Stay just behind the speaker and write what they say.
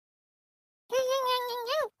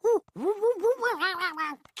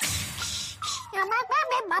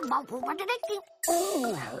The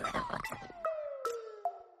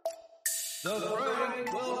Frank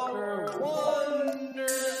Welker Wonder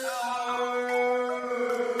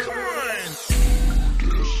Hour. Come on.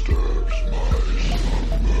 Disturbs my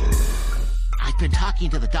slumber. I've been talking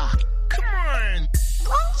to the doc. Come on.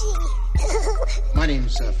 My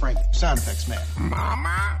name's Frank, sound effects man.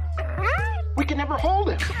 Mama. We can never hold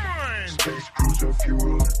him. Come on. Space cruiser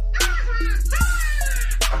fuel.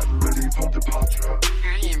 I'm ready for departure.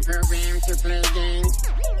 I am programmed to play games.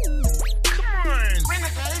 Come on.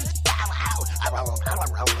 Renegade. Come on.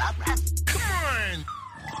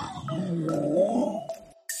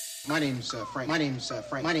 My name's Frank. My name's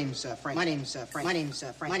Frank. My name's Frank. My name's Frank. My name's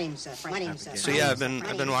Frank. My name's Frank. My name's Frank. So yeah, I've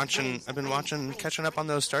been watching, catching up on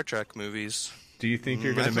those Star Trek movies. Do you think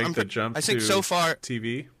you're going to make the jump I think to so far,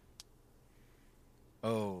 TV?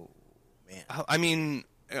 Oh, man. I mean,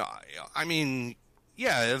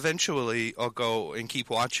 yeah. Eventually, I'll go and keep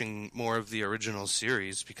watching more of the original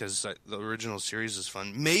series because the original series is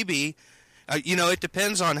fun. Maybe, it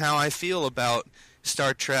depends on how I feel about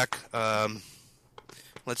Star Trek.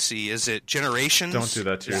 Let's see. Is it Generations? Don't do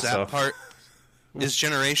that to is yourself. That part, is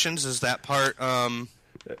Generations? Is that part?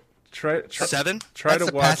 Try 7. Try That's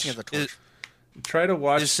to the watch. passing of the torch. Try to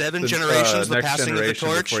watch Is 7 Generations the Next passing of the Generation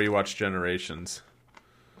torch? before you watch Generations.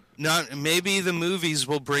 Not maybe the movies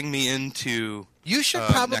will bring me into. You should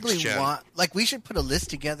Next probably Gen. we should put a list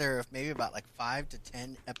together of maybe about 5 to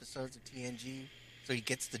 10 episodes of TNG, so he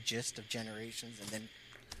gets the gist of Generations,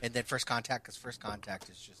 and then First Contact, because First Contact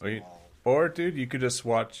is just all. Or, dude, you could just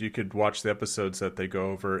watch. You could watch the episodes that they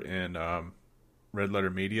go over in Red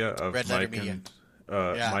Letter Media of Red Letter Media.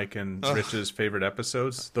 Mike and Rich's favorite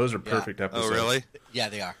episodes. Those are perfect episodes. Oh, really? Yeah,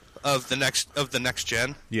 they are. Of the next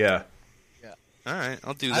gen. Yeah. All right,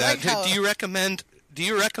 I'll do I that. like how- Do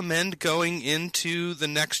you recommend going into the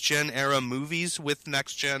next gen era movies with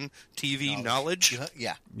next gen TV knowledge?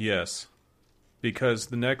 Yeah. Yes. Because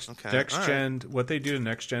the next all right. gen, what they do in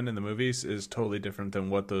next gen in the movies is totally different than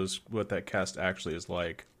what that cast actually is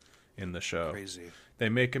like in the show. Crazy. They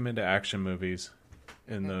make them into action movies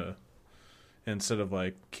instead of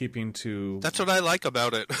keeping to. That's what I like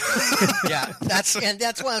about it. Yeah, that's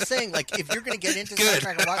what I'm saying. If you're going to get into Star Good.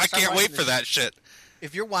 Trek and I can't wait for that shit.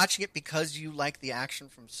 If you're watching it because you like the action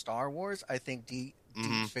from Star Wars, I think Deep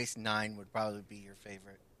Space Nine would probably be your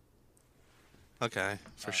favorite. Okay,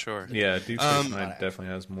 for sure. Yeah, Deep Space Nine definitely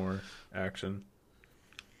has more action.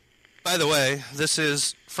 By the way, this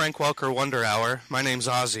is Frank Welker Wonder Hour. My name's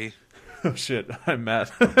Ozzy. Oh shit, I'm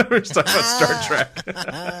Matt. We're just talking about Star Trek.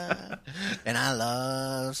 And I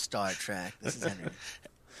love Star Trek. This is Henry.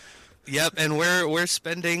 Yep, and we're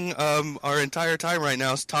spending our entire time right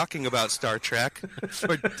now talking about Star Trek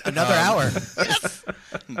For another hour. Yes.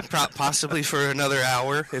 Possibly for another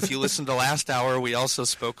hour. If you listened to last hour, we also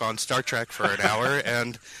spoke on Star Trek for an hour,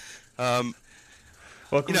 and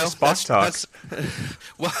Welcome to Spock Talk.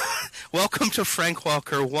 Welcome to Frank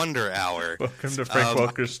Welker Wonder Hour. Welcome to Frank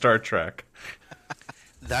Welker's Star Trek.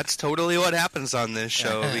 That's totally what happens on this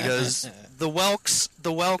show because the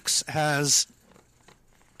Welks has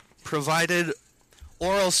provided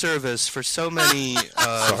oral service for so many.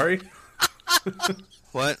 Sorry?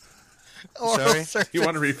 What? Oral Sorry? service. You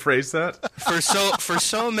want to rephrase that? For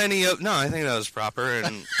so many of I think that was proper,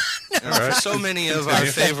 and for right. so many of our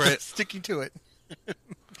favorite Sticking to it.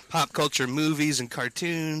 pop culture movies and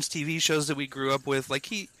cartoons, TV shows that we grew up with,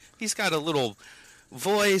 he's got a little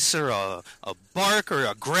voice or a bark or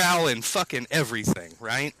a growl in fucking everything,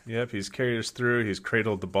 right? Yep, he's carried us through. He's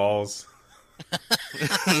cradled the balls.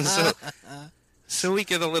 So we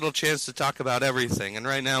get a little chance to talk about everything, and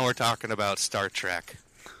right now we're talking about Star Trek.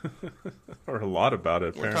 Or a lot about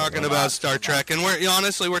it, We're apparently. talking about Star Trek, and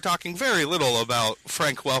we're talking very little about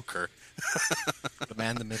Frank Welker. The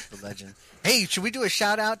man, the myth, the legend. Hey, should we do a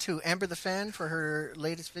shout out to Amber the Fan for her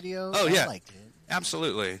latest video? Oh, yeah. I liked it.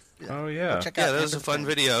 Absolutely. Oh, yeah. Check Yeah, out that was Amber a the fun Fan.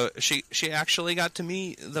 video. She actually got to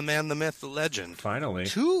meet the man, the myth, the legend. Finally.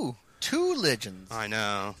 Two legends. I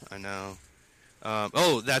know.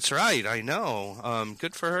 Oh, that's right. I know.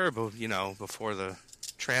 Good for her, but before the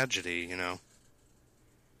tragedy,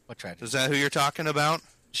 What tragedy? Is that who you're talking about?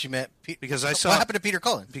 She met Because I saw what happened to Peter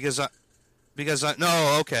Cullen? Because I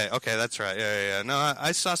no, okay, that's right. Yeah. No,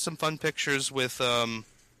 I saw some fun pictures with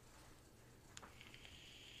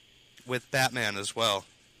Batman as well.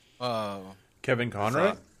 Oh. Kevin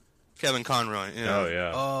Conroy? Kevin Conroy. Yeah. Oh,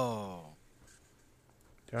 yeah. Oh.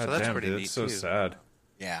 God So that's damn, pretty dude. neat, It's so too. sad.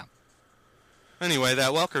 Yeah. Anyway,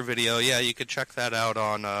 that Welker video, yeah, you could check that out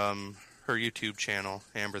on her YouTube channel,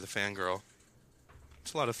 Amber the Fangirl.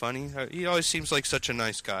 It's a lot of fun. He always seems like such a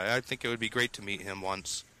nice guy. I think it would be great to meet him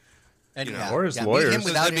once. And, you know, yeah, or his yeah, lawyers. Meet him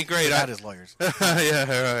without, That'd be great. without his lawyers.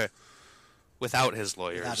 Yeah, right. Without his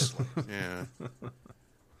lawyers. Without his lawyers. Yeah.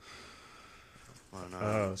 Well, no.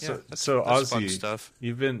 Oh, Yeah, that's so fun Ozzy, stuff.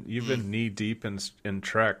 you've been knee deep in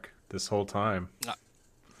Trek this whole time.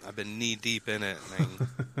 I've been knee deep in it,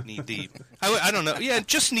 man. Knee deep. I don't know. Yeah,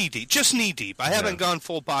 just knee deep. Just knee deep. I haven't gone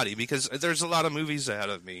full body because there's a lot of movies ahead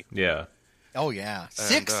of me. Yeah. Oh yeah,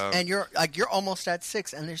 6, and you're almost at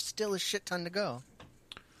 6, and there's still a shit ton to go.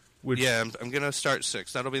 Yeah, I'm gonna start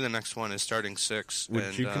 6. That'll be the next one. Is starting 6.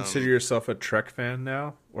 Would you consider yourself a Trek fan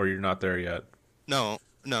now, or you're not there yet? No.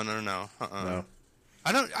 No.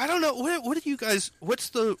 I don't know. What do you guys?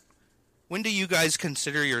 When do you guys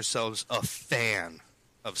consider yourselves a fan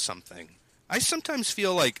of something? I sometimes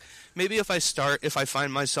feel like maybe if I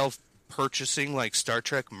find myself purchasing like Star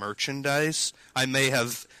Trek merchandise, I may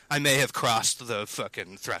have crossed the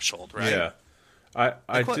fucking threshold, right? Yeah.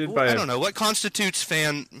 I did buy. I don't know what constitutes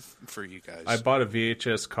fan for you guys. I bought a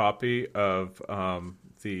VHS copy of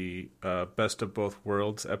the Best of Both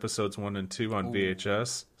Worlds episodes 1 and 2 on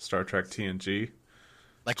VHS, Star Trek TNG,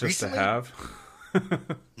 Like just recently? to have.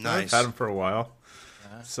 Nice. I've had them for a while.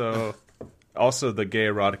 So, also the gay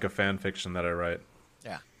erotica fan fiction that I write.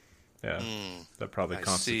 Yeah. Yeah, that probably I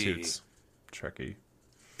constitutes Trekkie.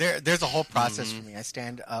 There's a whole process for me. I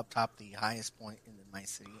stand up top the highest point in my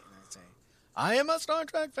city, and I say, "I am a Star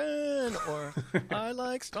Trek fan," or "I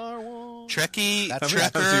like Star Wars." Trekkie, That's How many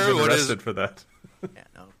times have Trekker, you been what is arrested for that? Yeah,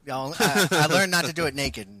 no, I learned not to do it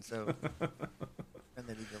naked, and so and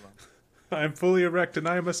then leave it alone. I'm fully erect and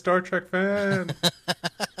I am a Star Trek fan.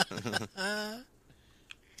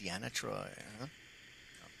 Deanna Troy. Huh?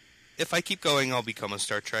 If I keep going, I'll become a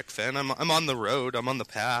Star Trek fan. I'm on the road. I'm on the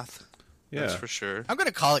path. Yeah. That's for sure. I'm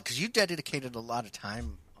gonna call it because you dedicated a lot of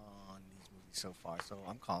time on these movies so far. So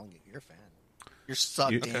I'm calling it. You're a fan. You're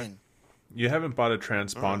sucked in. You haven't bought a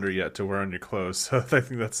transponder yet to wear on your clothes, so I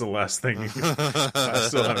think that's the last thing. I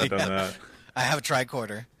still haven't done that. I have a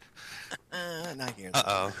tricorder. Not here.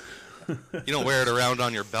 Uh-oh. You don't wear it around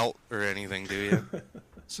on your belt or anything, do you?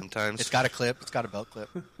 Sometimes. It's got a clip. It's got a belt clip.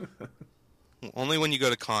 Only when you go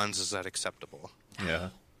to cons is that acceptable. Yeah.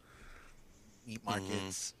 Meat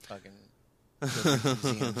markets, fucking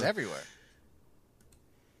museums everywhere.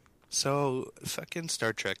 So, fucking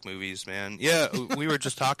Star Trek movies, man. Yeah, we were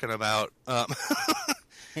just talking about...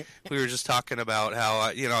 we were just talking about how,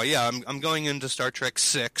 I'm going into Star Trek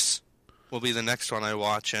 6. Will be the next one I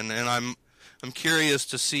watch, and I'm curious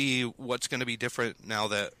to see what's going to be different now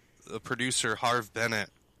that the producer Harv Bennett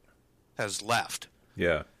has left.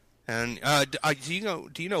 Yeah. And do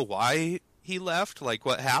you know why he left? Like,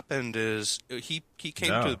 what happened is he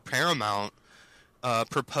came to Paramount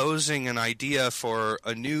proposing an idea for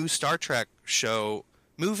a new Star Trek show,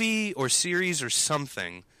 movie or series or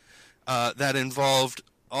something that involved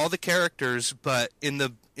all the characters, but in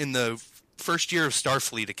the first year of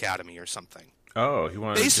Starfleet Academy or something. Oh, he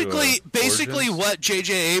wanted basically Origins? what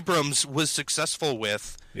J.J. Abrams was successful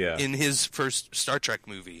with Yeah. in his first Star Trek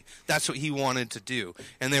movie. That's what he wanted to do,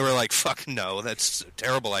 and they were like, "Fuck no, that's a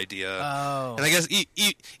terrible idea." Oh. And I guess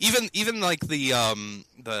even like the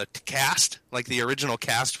cast, like the original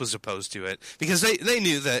cast, was opposed to it because they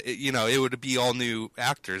knew that it would be all new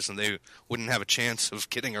actors and they wouldn't have a chance of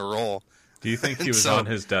getting a role. Do you think he was on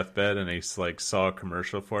his deathbed and he saw a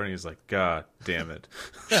commercial for it and he's like, God damn it.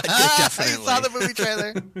 Definitely. You saw the movie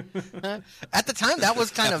trailer. At the time, that was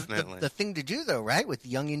kind of Definitely. the thing to do, though, right? With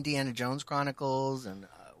Young Indiana Jones Chronicles and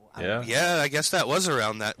Yeah. Yeah, I guess that was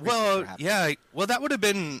around that. Well, yeah. Well, that would have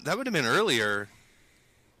been earlier.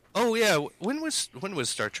 Oh yeah, when was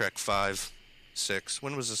Star Trek 5, 6?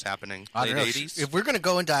 When was this happening? I Late don't know. 80s. If we're going to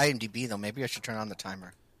go into IMDb, though, maybe I should turn on the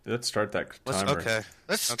timer. Let's start that Let's timer.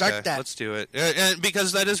 Start that. Let's do it. And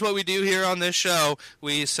because that is what we do here on this show.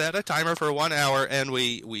 We set a timer for 1 hour, and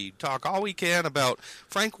we talk all we can about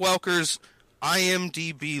Frank Welker's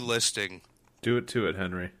IMDb listing. Do it to it,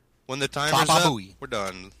 Henry. When the timer's Baba up, booey. we're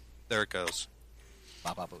done. There it goes.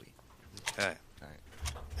 Baba booey. Okay. All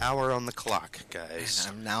right. Hour on the clock, guys.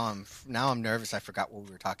 Now I'm nervous. I forgot what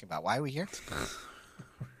we were talking about. Why are we here?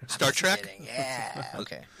 Star Trek? Kidding. Yeah.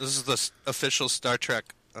 Okay. This is the official Star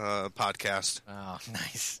Trek podcast. Oh,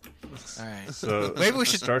 nice. All right. So Maybe we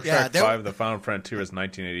should. Star yeah, Trek there- 5, The Final Frontier is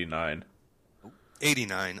 1989.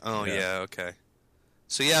 89. Oh, Yeah. yeah, okay.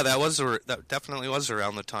 So, yeah, that definitely was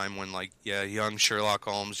around the time when, young Sherlock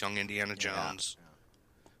Holmes, young Indiana Jones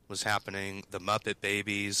was happening. The Muppet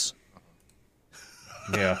Babies.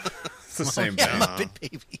 Yeah. It's the same Yeah, thing. Muppet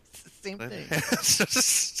Babies. It's the same thing.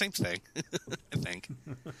 Same thing, I think.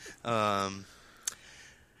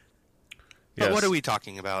 But Yes. what are we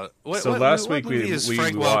talking about? So last week movie we- is we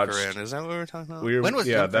Frank watched- Welker in? Is that what we're talking about? When was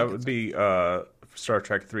yeah, Young that would Frankenstein? be Star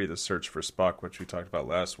Trek 3: The Search for Spock, which we talked about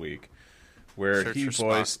last week, where Search he for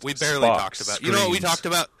Spock. voiced We barely Spock talked about. You know what we screams. talked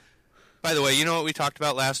about? By the way, you know what we talked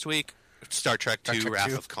about last week? Star Trek 2: Trek Wrath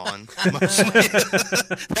 2. of Khan. Mostly.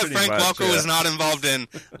 That Frank much, Welker yeah. was not involved in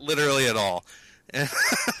literally at all.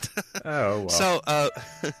 Oh well. So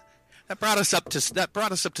that brought us up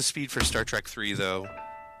to speed for Star Trek 3, though.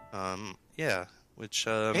 Yeah, which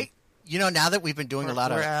Hey, now that we've been doing a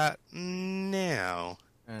lot we're of at now.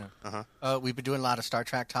 we've been doing a lot of Star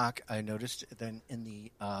Trek talk, I noticed then in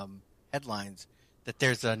the headlines that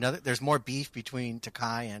there's more beef between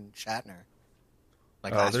Takai and Shatner.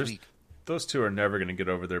 Like last week. Those two are never going to get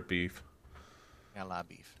over their beef. Got a lot of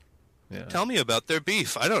beef. Yeah. Tell me about their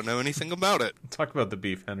beef. I don't know anything about it. Talk about the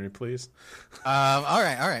beef, Henry, please. All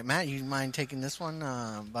right, Matt, you mind taking this one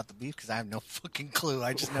about the beef? Because I have no fucking clue.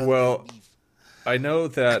 I just know Well, there's beef. I know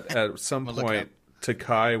that at some I'll look it point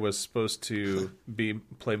Takai was supposed to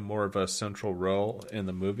play more of a central role in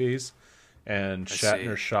the movies, and I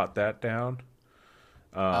Shatner see. shot that down.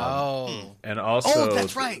 Oh. And also,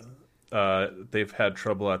 that's right. They've had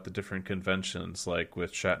trouble at the different conventions, like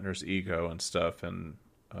with Shatner's ego and stuff, and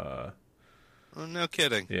Oh, no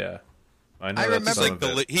kidding. yeah, I know I that's remember- some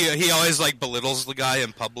Like of it. he always like belittles the guy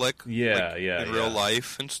in public. Yeah, like, yeah, in yeah. real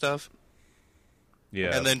life and stuff.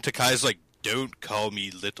 Yeah, And then Takai's like, "Don't call me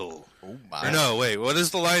little." Oh, my. Or no, wait, what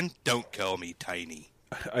is the line? "Don't call me tiny."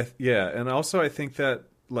 and also I think that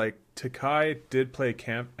like Takai did play a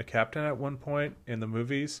captain at one point in the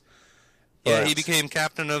movies. Yeah, but- he became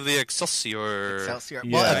captain of the Excelsior. Excelsior.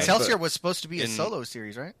 Yeah, Well, Excelsior but- was supposed to be a in- solo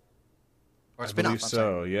series, right? Or a I spin-off. believe I'm so,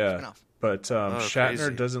 sorry. yeah. Spin-off. But Shatner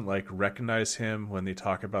crazy. doesn't like recognize him when they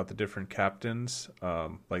talk about the different captains.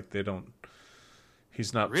 Like they don't.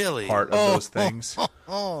 He's not Really? part of those things.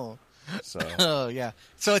 Oh, So oh, yeah.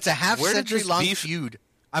 So it's a Where did half-century this long beef- feud.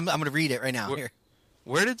 I'm going to read it right now. Where- Here.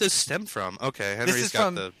 Where did this stem from? Okay, Henry's is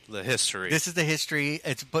got from- the history. This is the history.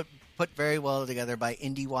 It's put very well together by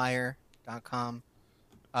IndieWire.com.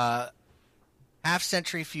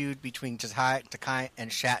 Half-century feud between Takai and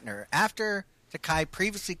Shatner. After Takai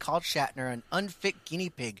previously called Shatner an unfit guinea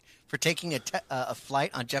pig for taking a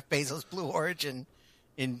flight on Jeff Bezos' Blue Origin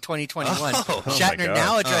in 2021, Oh. my Shatner God.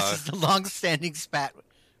 now addresses the long-standing spat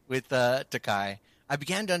with Takai. I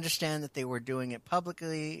began to understand that they were doing it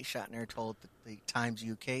publicly, Shatner told the Times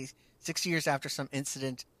UK. 6 years after some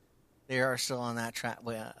incident, they are still on that track. I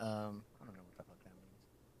don't know what the fuck that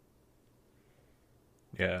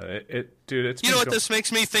means. yeah, dude, it's You been know what go- this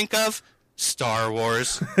makes me think of? Star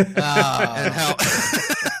Wars. Oh, and how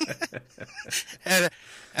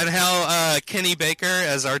and how Kenny Baker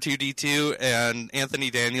as R2D2 and Anthony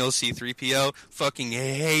Daniels C3PO fucking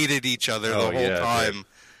hated each other Oh, the whole yeah, time.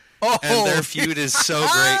 oh, And their feud is so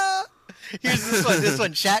great. Here's this one. This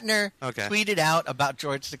one. Shatner Okay. tweeted out about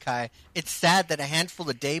George Takei. It's sad that a handful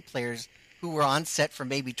of day players who were on set for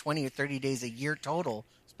maybe 20 or 30 days a year total,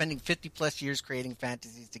 spending 50-plus years creating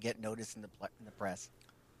fantasies to get noticed in the press.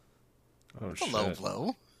 Oh It's a low shit!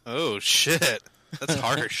 blow. Oh shit. That's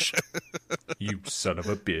harsh. You son of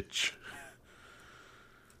a bitch!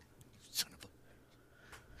 Son of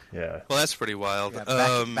a... Yeah, Well, that's pretty wild.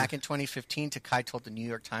 Yeah, back in 2015, Takai told the New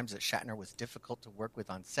York Times that Shatner was difficult to work with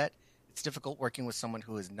on set. It's difficult working with someone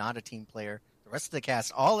who is not a team player. The rest of the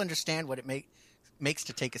cast all understand what it makes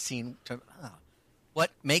to take a scene to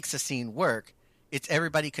what makes a scene work. It's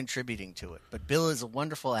everybody contributing to it. But Bill is a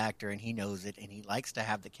wonderful actor, and he knows it, and he likes to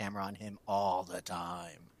have the camera on him all the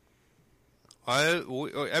time.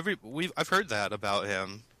 I've heard that about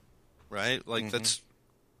him, right? Like that's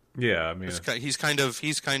yeah. I mean, he's kind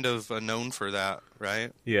of known for that,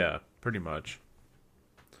 right? yeah, pretty much.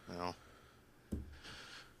 Well,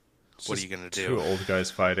 It's what are just you gonna do? Two old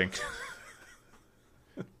guys fighting.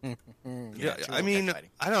 Yeah, two I old mean, guys fighting.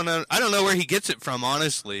 I don't know where he gets it from,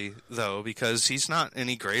 honestly, though, because he's not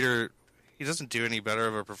any greater. He doesn't do any better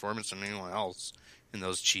of a performance than anyone else in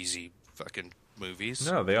those cheesy fucking movies.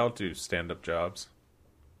 No, they all do stand-up jobs.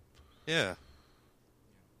 Yeah.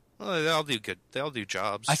 Well, they all do good. They all do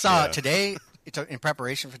jobs. I saw Yeah. today, in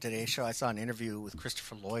preparation for today's show, I saw an interview with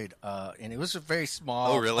Christopher Lloyd, and it was a very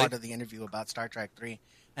small Oh, really? part of the interview about Star Trek 3.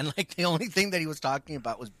 And like the only thing that he was talking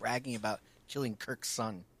about was bragging about killing Kirk's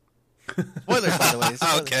son. Spoilers, by the way.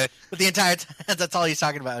 Spoilers. Okay. But the entire time, that's all he's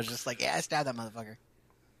talking about. Was just like, yeah, I stabbed that motherfucker.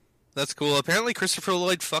 That's cool. Apparently, Christopher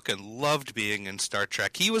Lloyd fucking loved being in Star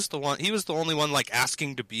Trek. He was the one. He was the only one like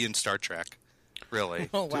asking to be in Star Trek. Really.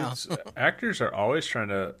 Oh wow. Dudes, actors are always trying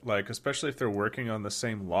to, like, especially if they're working on the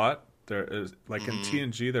same lot, there is like in Mm-hmm.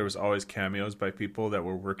 TNG, there was always cameos by people that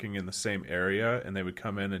were working in the same area, and they would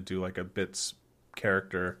come in and do like a bits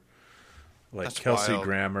character, like That's Kelsey wild.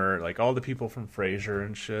 Grammer, like all the people from Frasier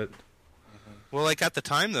and shit. Well, like at the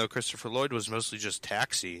time though, Christopher Lloyd was mostly just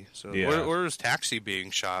Taxi. So Yeah. where was Taxi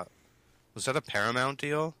being shot? Was that a Paramount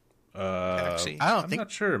deal? Taxi? I don't I'm think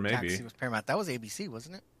not sure. Maybe Taxi was Paramount. That was ABC,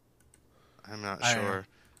 wasn't it? I'm not I don't sure.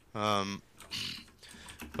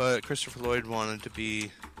 But Christopher Lloyd wanted to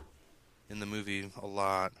be in the movie a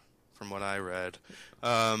lot, from what I read.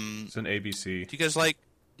 it's an ABC. Do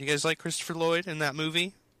you guys like Christopher Lloyd in that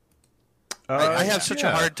movie? I have such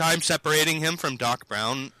a hard time separating him from Doc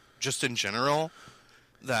Brown, just in general,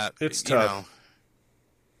 that It's you tough.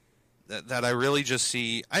 know, that I really just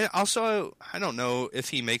see. I don't know if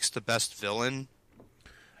he makes the best villain,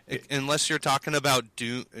 unless you're talking about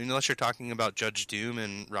Doom, unless you're talking about Judge Doom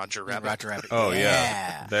and Roger Rabbit. Roger Rabbit. Oh yeah,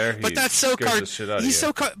 Yeah. there. He But that's so scares the shit out of he's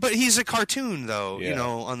you. but he's a cartoon though, Yeah. you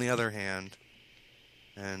know, on the other hand.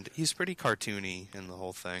 And he's pretty cartoony in the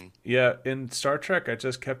whole thing. Yeah, in Star Trek, I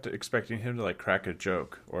just kept expecting him to like crack a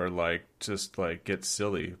joke or like just like get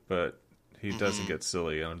silly, but he doesn't get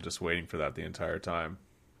silly, and I'm just waiting for that the entire time.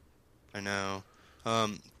 I know.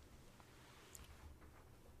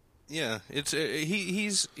 Yeah, it's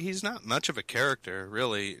he's not much of a character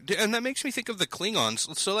really, and that makes me think of the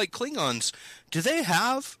Klingons. So, like Klingons,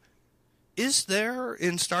 is there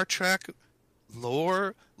in Star Trek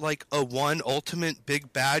lore like a one ultimate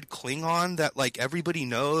big bad Klingon that like everybody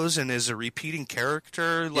knows and is a repeating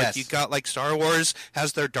character? Like Yes. you got like Star Wars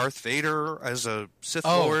has their Darth Vader as a Sith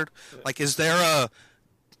Oh. Lord. Like, is there a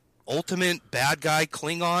ultimate bad guy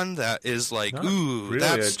Klingon that is like, Not ooh, really,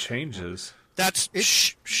 that's it changes. that's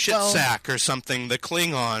shit well- sack or something, the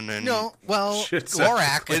Klingon, and No, well, Shit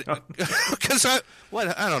sack Gorak. because I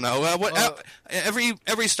don't know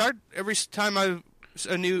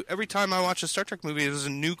every time I watch a Star Trek movie, there's a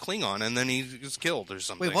new Klingon, and then he gets killed or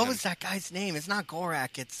something. Wait, what and- was that guy's name? It's not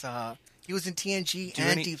Gorak. It's he was in TNG Do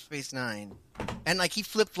and any- Deep Space Nine, and like he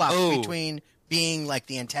flip flops Oh. between being like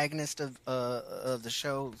the antagonist of the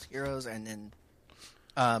show's heroes, and then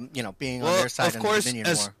being on Well, their side of in course, the Dominion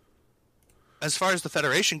as- War. As far as the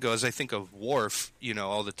Federation goes, I think of Worf,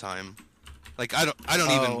 all the time. Like I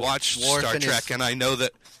don't even watch Worf Star and Trek, his and I know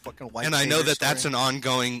that, Fucking white and I know saber that that's story.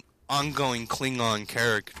 an ongoing Klingon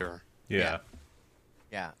character. Yeah.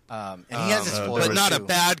 Yeah, and he has his there foils But not a too.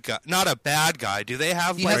 bad guy. Not a bad guy. Do they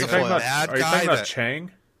have He like has a a foil. bad Are you guy talking about that?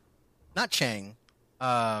 Chang? Not Chang.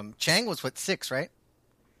 Chang was what 6, right?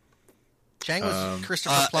 Chang was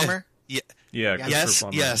Christopher Plummer. Yeah. Yeah. Yeah. Christopher Yes,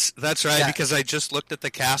 Plummer. yes, that's right. Yeah. Because I just looked at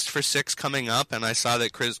the cast for 6 coming up, and I saw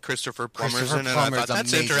that Christopher Plummer's Christopher in it. And I Plummer's thought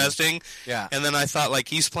that's amazing. interesting. Yeah. And then I thought, like,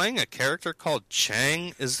 he's playing a character called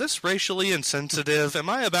Chang. Is this racially insensitive? Am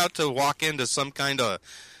I about to walk into some kind of,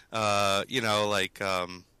 Are you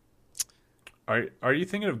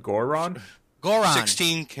thinking of Goron? Goron.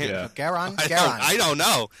 16? Yeah. Garon. I don't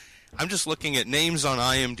know. I'm just looking at names on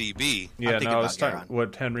IMDb. Yeah, thinking no, I was about talking Garon.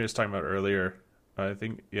 what Henry was talking about earlier. I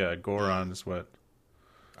think Goron is what.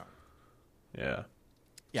 Yeah.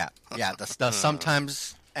 Yeah, the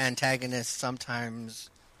sometimes antagonist, sometimes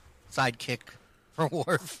sidekick for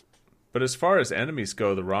Worf. But as far as enemies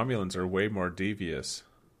go, the Romulans are way more devious.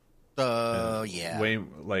 Yeah.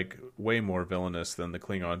 Way more villainous than the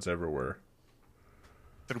Klingons ever were.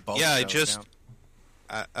 Through both Yeah, shows,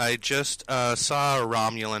 I just saw a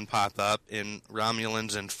Romulan pop up in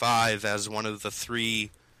Romulans in 5 as one of the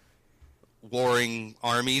 3 warring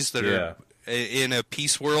armies that are in a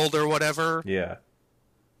peace world or whatever. Yeah.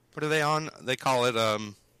 What are they on? They call it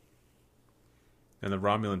And the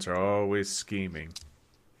Romulans are always scheming.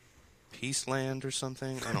 Peaceland or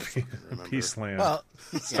something. I don't fucking remember. Peaceland. Well,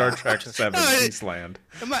 Star Trek 7, No, Peaceland.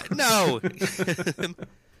 No, it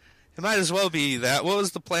might as well be that. What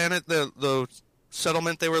was the planet? The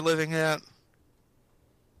settlement they were living at?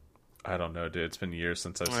 I don't know, dude. It's been years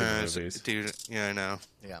since I've seen the movies. Dude, yeah, I know.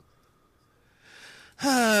 yeah.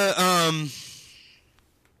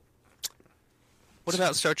 What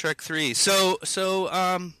about Star Trek 3? So,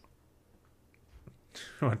 You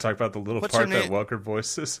want to talk about the little What's part her that name? Welker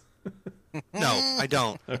voices? no, I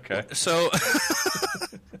don't. Okay. So,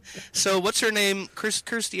 so what's her name?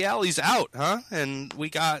 Kirstie Alley's out, huh? And we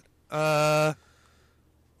got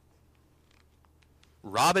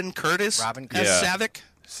Robin Curtis Robin as Curtis. Savick.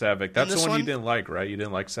 Savick. That's the this one one? you didn't like, right? You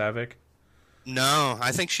didn't like Savick? No,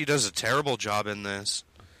 I think she does a terrible job in this.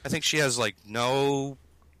 I think she has like no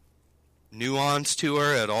nuance to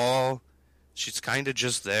her at all. She's kind of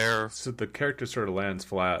just there. So the character sort of lands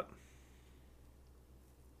flat.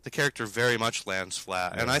 The character very much lands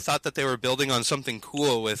flat, and I thought that they were building on something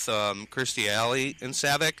cool with Kirstie Alley and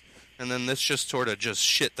Savick, and then this just sort of just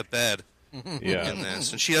shit the bed Yeah. in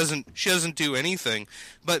this, and she doesn't do anything.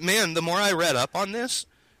 But man, the more I read up on this,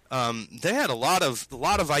 they had a lot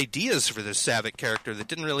of ideas for this Savick character that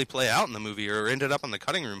didn't really play out in the movie, or ended up on the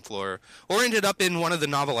cutting room floor, or ended up in one of the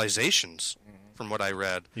novelizations. From what I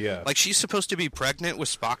read, Yeah. like she's supposed to be pregnant with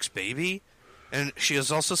Spock's baby, and she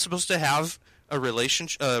is also supposed to have a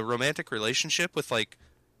romantic relationship with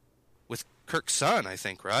Kirk's son, I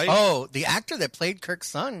think, right? Oh, the actor that played Kirk's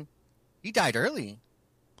son, he died early.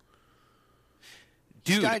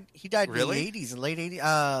 Dude, He died really? in the 80s, late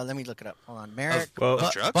 80s. Let me look it up. Hold on. Merrick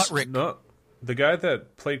drugs? Buttrick. No, the guy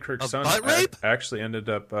that played Kirk's A son butt rape? actually ended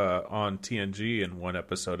up on TNG in one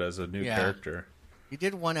episode as a new Yeah. character. He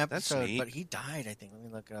did one episode, neat. but he died, I think. Let me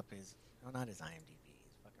look it up. Not his IMDb. His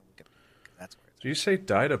fucking Wikipedia. That's where it's Did you say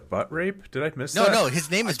died of butt rape? Did I miss No, that? no, his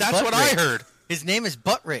name is That's Buttrick. what I heard. His name is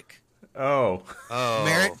Buttrick. Oh, Oh,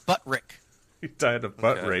 Merrick Buttrick. he died of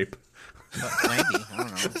butt Okay. rape. But maybe. I don't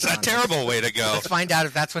know. it's a terrible way to go. Let's find out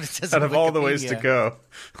if that's what it says Out on of all the ways to Wikipedia. go.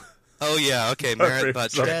 Oh yeah, okay, Butt Merritt rape's Butt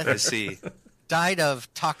up Trick. there. I see. Died of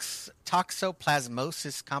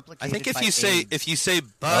toxoplasmosis I complicated think if by you say AIDS. if you say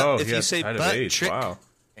butt Oh, if he you say died of butt AIDS. trick. Wow.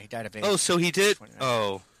 He died of AIDS. Oh, so he did. 29.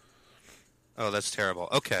 Oh, that's terrible.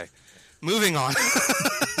 Okay, moving on.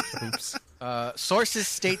 Oops. Sources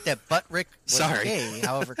state that Buttrick was Sorry. gay.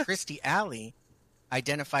 However, Christy Alley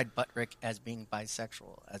identified Buttrick as being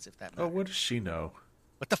bisexual, as if that Oh, mattered. what does she know?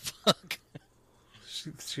 What the fuck?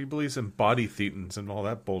 She believes in body thetans and all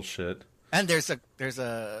that bullshit. And there's a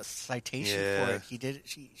citation Yeah. for it. He did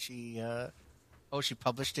she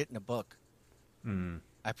published it in a book.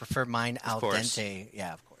 I prefer mine al course. dente.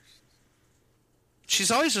 Yeah, of course. She's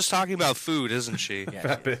always just talking about food, isn't she? Yeah,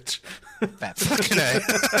 Fat bitch. fat. Fucking A.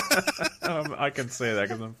 I can say that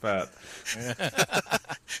because I'm fat.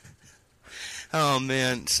 Oh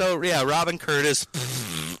man. So yeah, Robin Curtis.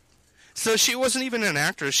 So she wasn't even an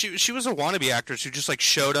actress. She was a wannabe actress who just like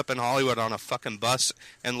showed up in Hollywood on a fucking bus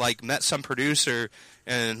and like met some producer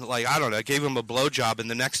and like I don't know, gave him a blowjob, and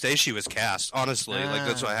the next day she was cast. Honestly, like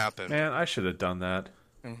that's what happened. Man, I should have done that.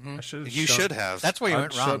 I should. You should have. That's where you I'd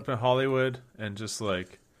went show wrong. up in Hollywood and just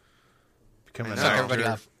like become an know. Suck actor, everybody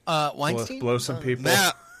off. blow, Weinstein? blow some people.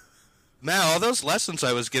 Matt, all those lessons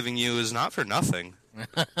I was giving you is not for nothing.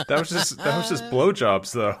 That was just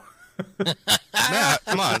blowjobs though. Matt,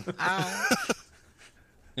 come on.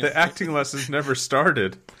 The acting lessons never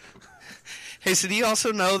started. Hey, so do you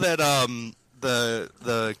also know that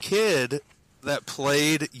the kid that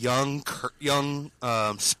played young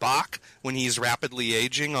Spock when he's rapidly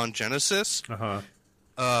aging on Genesis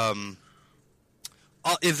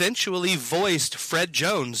eventually voiced Fred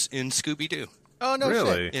Jones in Scooby Doo Oh no!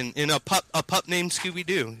 Really? Shit. in a pup named Scooby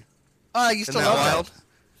Doo. Oh, you still Isn't that love that? wild?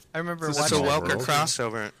 I remember This It's is a watching all that. Welker world.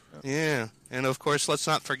 crossover. Yeah, and of course, let's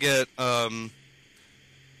not forget, Nimoy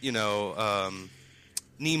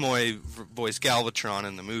voiced Galvatron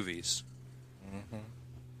in the movies.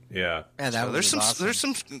 Yeah. Yeah, that So was there's some, awesome. there's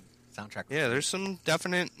some, soundtrack. yeah, there's some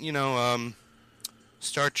definite,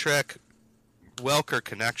 Star Trek Welker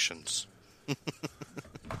connections.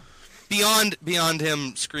 beyond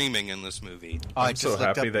him screaming in this movie. Oh, I I'm just so looked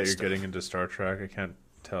happy up that you're stuff. getting into Star Trek. I can't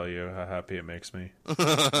tell you how happy it makes me.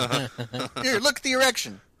 Here, look at the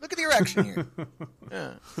erection. Look at the erection here.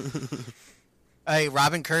 Yeah. Hey,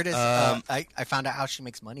 Robin Curtis. I found out how she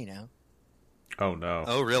makes money now. Oh no.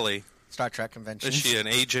 Oh, really? Star Trek conventions. Is she an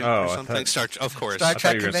agent Oh, or I something? Of course. Star I thought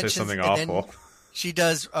Trek you were going to say conventions, something and then awful. She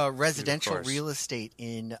does residential course. real estate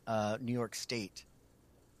in New York State.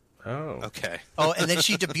 Oh. Okay. Oh, and then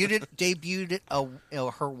she debuted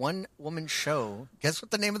her one woman show. Guess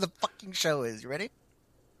what the name of the fucking show is? You ready?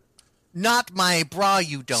 Not My Bra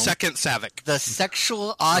You Don't. Second Savick. The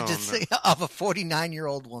sexual odyssey of a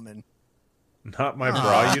 49-year-old woman. Not my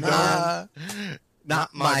bra, you don't?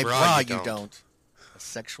 Not my bra you don't. A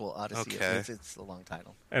sexual odyssey. Okay. It's a long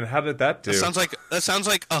title. And how did that do? That sounds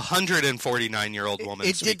like a 149-year-old woman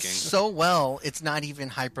It speaking. did so well. It's not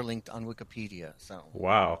even hyperlinked on Wikipedia. So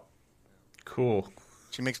Wow. Cool.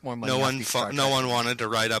 she makes more money. No off one, these Star no Trek one wanted to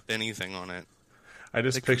write up anything on it. I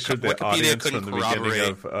just pictured the Wikipedia audience couldn't from the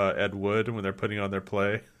beginning corroborate. of Ed Wood when they're putting on their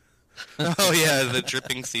play. Oh yeah, the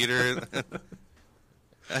dripping theater.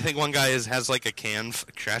 I think one guy has like a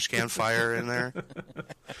trash can fire in there,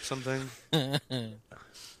 something.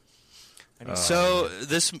 So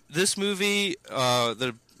this movie,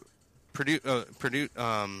 the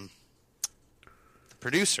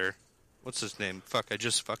producer, what's his name? Fuck, I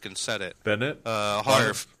just fucking said it. Bennett?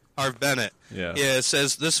 Harv Bennett. Yeah. It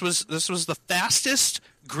says this was the fastest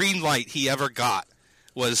green light he ever got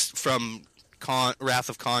was from Wrath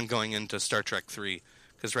of Khan going into Star Trek 3.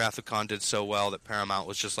 because Wrath of Khan did so well that Paramount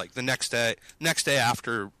was just like the next day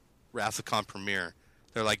after Wrath of Khan premiere,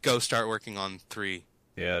 they're like, go start working on 3.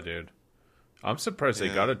 Yeah, dude. I'm surprised they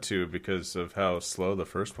got it 2 because of how slow the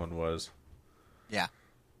first one was. Yeah.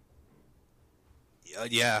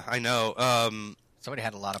 Yeah, I know. Somebody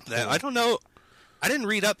had a lot of pull. I don't know. I didn't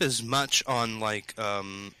read up as much on like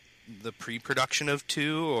the pre-production of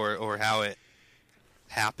 2 or how it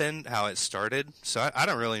happened, how it started. So I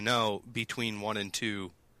don't really know between 1 and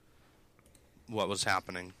 2 what was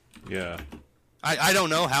happening. Yeah. I don't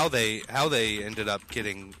know how they ended up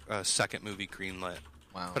getting a second movie greenlit.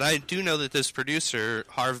 Wow. But I do know that this producer,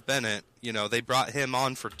 Harv Bennett, they brought him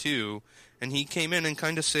on for 2, and he came in and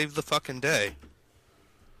kind of saved the fucking day.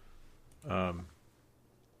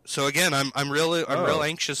 So again, I'm real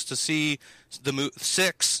anxious to see the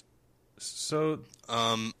 6. So,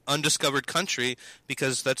 Undiscovered Country,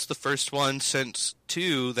 because that's the first one since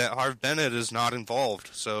 2 that Harv Bennett is not involved.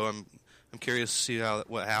 So I'm curious to see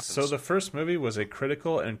what happens. So the first movie was a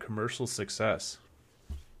critical and commercial success.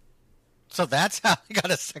 So that's how he got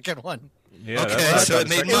a second one. Yeah, okay, that's so how it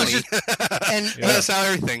made got a money. second And That's how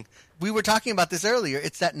everything. we were talking about this earlier.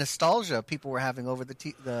 It's that nostalgia people were having over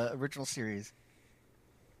the original series.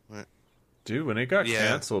 Dude, when it got Yeah.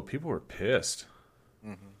 canceled, people were pissed.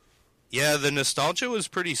 Yeah, the nostalgia was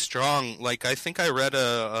pretty strong. Like, I think I read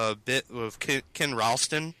a bit of Ken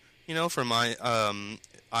Ralston, from my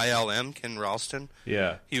ILM, Ken Ralston.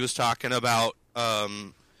 Yeah. He was talking about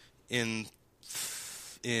in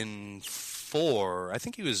 4, I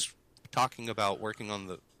think he was talking about working on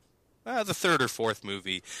the 3rd or 4th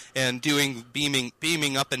movie and doing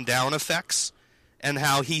beaming up and down effects, and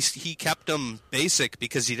how he kept them basic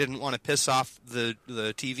because he didn't want to piss off the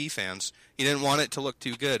TV fans. He didn't want it to look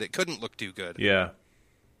too good. It couldn't look too good. Yeah.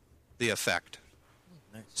 The effect.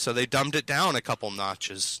 Nice. So they dumbed it down a couple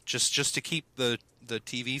notches just to keep the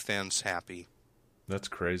TV fans happy. That's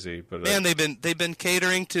crazy. But Man, they've been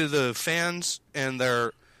catering to the fans and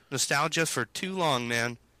their nostalgia for too long,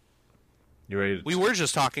 man. you ready to We were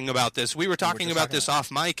just talking about this. We were talking just about talking this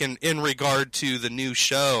off mic in regard to the new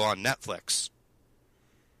show on Netflix.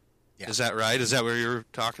 Yeah. Is that right? Is that what you were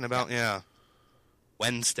talking about? Yeah.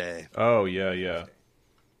 Wednesday. Oh, yeah.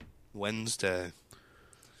 Wednesday.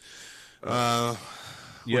 Yeah.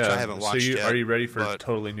 Which I haven't watched yet, are you ready for a but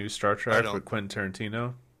totally new Star I Trek don't- with Quentin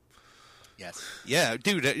Tarantino? Yes. Yeah,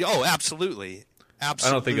 dude. Oh, absolutely. Absolutely.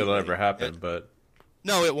 I don't think it'll ever happen, but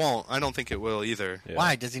No, it won't. I don't think it will either. yeah.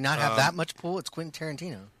 Why does he not have that much pull? It's Quentin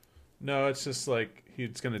Tarantino. No, it's just like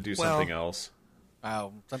he's going to do Well- something else.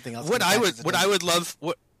 Oh, something else. What I would love.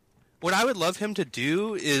 what I would love him to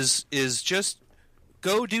do is just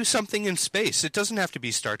go do something in space. It doesn't have to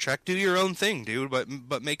be Star Trek. Do your own thing, dude.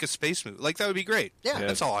 But make a space movie. Like, that would be great. Yeah.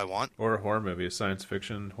 That's all I want. Or a horror movie, a science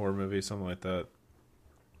fiction horror movie, something like that.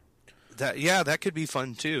 That could be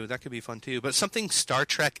fun too. But something Star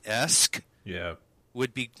Trek-esque Yeah.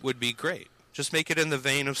 would be great. Just make it in the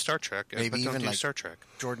vein of Star Trek, Maybe but don't even do like- Star Trek.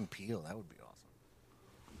 Jordan Peele. That would be awesome.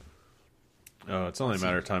 Oh, it's only a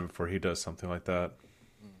matter of time before he does something like that.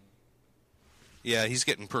 Yeah, he's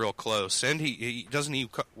getting real close. And he doesn't he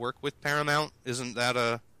work with Paramount? Isn't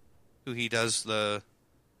that who he does the?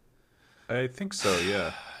 I think so,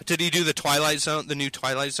 yeah. Did he do the Twilight Zone? The new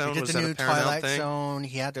Twilight Zone? He did Was the that new a Paramount Twilight thing? Zone.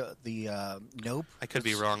 He had the Nope. I could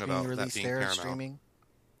be was wrong about being that released being there, Paramount. streaming.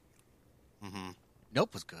 Mm-hmm.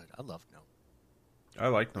 Nope was good. I loved Nope. I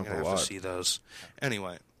like I'm Nope gonna a have lot. to see those.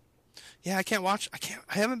 Anyway, yeah,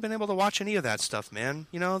 I haven't been able to watch any of that stuff, man.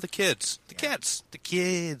 The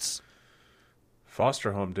kids.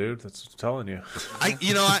 Foster home, dude. That's what I'm telling you.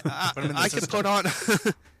 I could put on.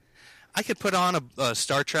 I could put on a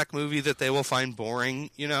Star Trek movie that they will find boring,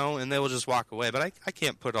 and they will just walk away. But I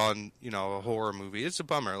can't put on, a horror movie. It's a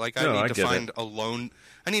bummer. Like, I No, I need to get find it. alone.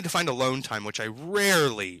 I need to find alone time, which I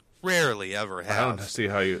rarely ever I have. don't see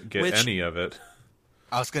how you get Which- any of it.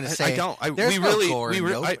 I was going to I say don't. there's no gore in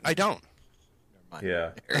Nope. I don't. Never mind.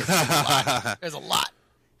 Yeah. There's a lot.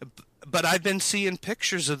 But I've been seeing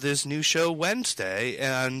pictures of this new show Wednesday,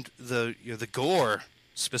 and the gore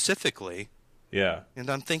specifically. Yeah. And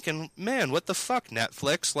I'm thinking, man, what the fuck,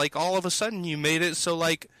 Netflix? Like, all of a sudden you made it so,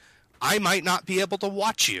 like, I might not be able to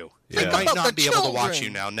watch you. Yeah. I might Think about not the be able to watch children. you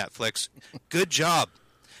now, Netflix. Good job.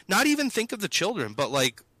 Not even think of the children, but,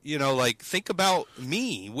 like, think about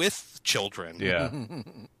me with children. Yeah.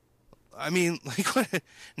 I mean, like, what,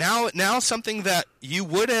 now something that you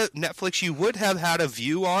would have, Netflix, you would have had a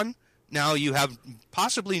view on, now you have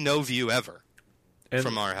possibly no view ever. And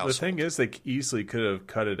From our the household. thing is, they easily could have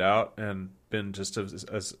cut it out and been just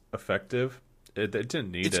as effective. It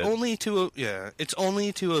didn't need It's it. only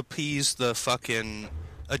to appease the fucking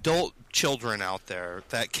adult children out there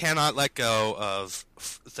that cannot let go of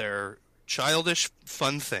their childish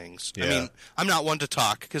fun things. I Yeah. mean, I'm not one to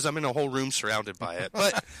talk because I'm in a whole room surrounded by it.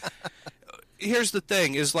 But here's the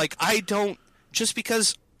thing: is like I don't just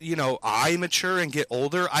because I mature and get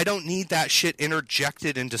older, I don't need that shit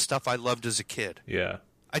interjected into stuff I loved as a kid. Yeah.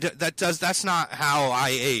 That's not how I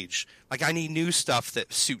age. Like I need new stuff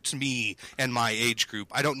that suits me and my age group.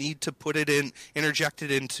 I don't need to put it interjected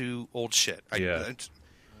into old shit.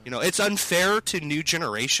 It's unfair to new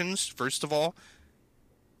generations. First of all,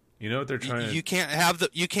 You know what they're trying to... you can't have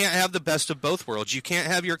the best of both worlds. You can't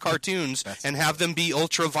have your cartoons and have them be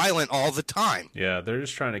ultra violent all the time. Yeah, they're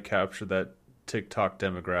just trying to capture that TikTok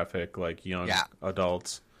demographic, like young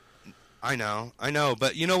adults. I know,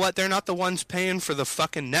 but you know what? They're not the ones paying for the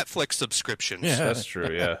fucking Netflix subscriptions. Yeah. That's true,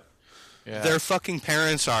 yeah. Their fucking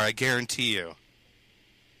parents are, I guarantee you.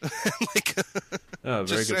 Oh, very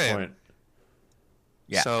Just good saying. point.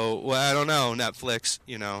 Yeah. So, well, I don't know, Netflix,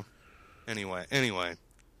 Anyway.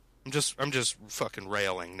 I'm just fucking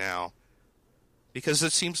railing now. Because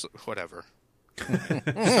it seems whatever.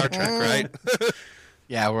 Star Trek, right?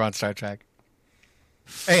 Yeah, we're on Star Trek.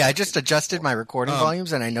 Hey, I just adjusted my recording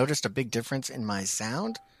volumes and I noticed a big difference in my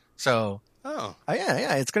sound. So, yeah,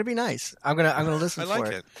 it's gonna be nice. I'm gonna listen I for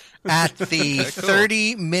like it it. at the Okay, cool.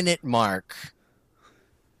 30-minute mark.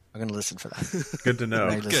 I'm gonna listen for that. Good to know.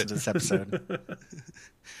 When I listen to this episode.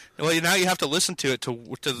 Well, now you have to listen to it to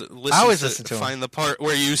listen. I always to listen to 'em. find the part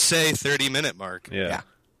where you say 30-minute mark. Yeah.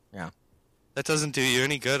 Yeah, That doesn't do you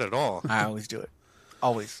any good at all. I always do it.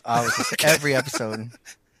 Always listen. Every episode.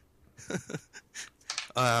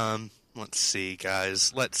 Let's see,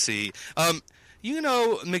 guys. Let's see.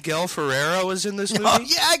 Miguel Ferrero was in this movie. Oh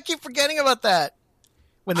yeah, I keep forgetting about that.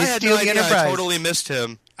 When they I had steal no the idea. Enterprise. I totally missed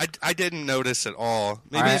him. I didn't notice at all.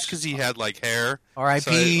 Maybe All it's because he had like hair.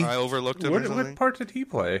 R.I.P.. So I overlooked him or something. What part did he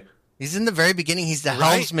play? He's in the very beginning. He's the Right?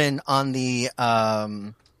 helmsman on the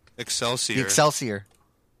Excelsior. Excelsior.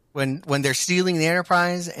 When they're stealing the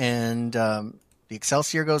Enterprise and the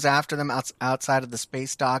Excelsior goes after them outside of the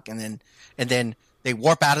space dock, and then they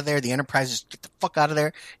warp out of there. The Enterprise just get the fuck out of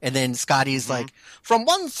there, and then Scotty's like, "From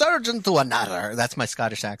one surgeon to another." That's my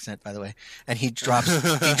Scottish accent, by the way. And he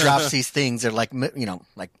drops these things. They're like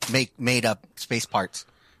made up space parts,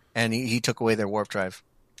 and he took away their warp drive.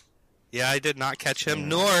 Yeah, I did not catch him,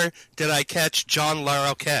 nor did I catch John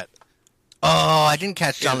Larroquette. Oh, I didn't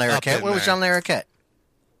catch John Get up Larroquette. in Where was there. John Larroquette?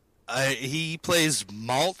 He plays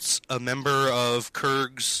Maltz, a member of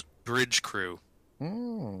Kurg's bridge crew.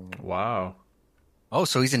 Wow. Oh,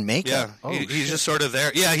 so he's in makeup. Yeah, Oh, he's just sort of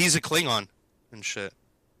there. Yeah, he's a Klingon and shit.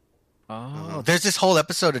 Oh, there's this whole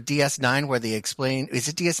episode of DS9 where they explain. Is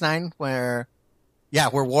it DS9 where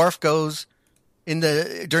Worf goes during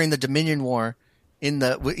the Dominion War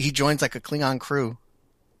he joins like a Klingon crew,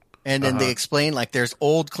 and then they explain like there's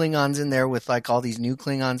old Klingons in there with like all these new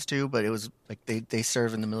Klingons too, but it was like they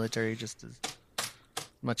serve in the military just as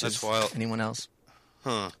much That's as wild. anyone else.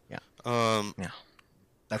 Huh. Yeah, Yeah.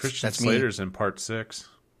 Christian that's me. Slater's in part 6.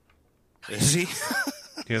 Is he?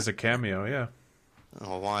 He has a cameo, yeah.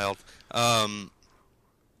 Oh, wild.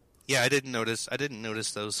 Yeah, I didn't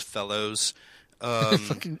notice those fellows.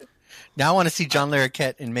 Now I want to see John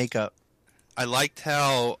Larroquette in makeup. I liked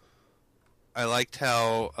how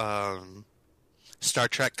Star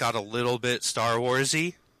Trek got a little bit Star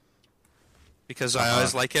Warsy, because I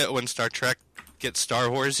always like it when Star Trek gets Star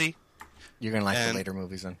Warsy. You're gonna like the And- later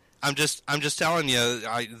movies then. I'm just telling you,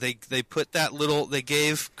 they put that little, they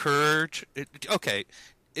gave Kurg. Okay,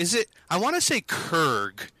 is it? I want to say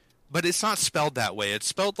Kurg, but it's not spelled that way. It's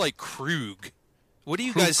spelled like Krug. What do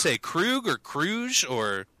you guys say, Krug or Kruge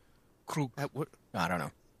or Krug. what? I don't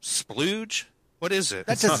know. Splooge? What is it?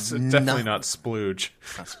 That's It's definitely not splooge.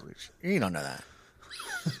 You don't know that.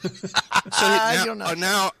 So you don't know.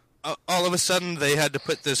 now all of a sudden they had to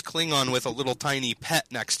put this Klingon with a little tiny pet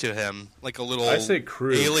next to him, like a little I say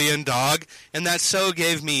Krug. alien dog, and that so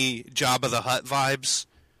gave me Jabba the Hutt vibes.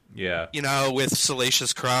 Yeah. With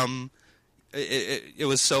Salacious Crumb. It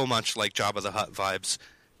was so much like Jabba the Hutt vibes.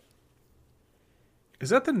 Is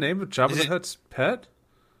that the name of Jabba Is the it- Hutt's pet?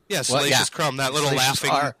 Yeah, Salacious Crumb, that little Salacious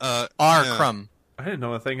laughing... R. yeah. Crumb. I didn't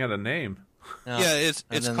know the thing had a name. No. Yeah, it's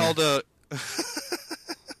And then called a...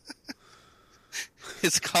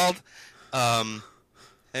 It's called...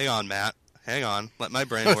 hang on, Matt. Hang on. Let my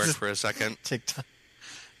brain work for a second. TikTok.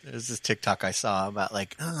 There's this TikTok I saw about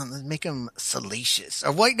like, let's make him salacious.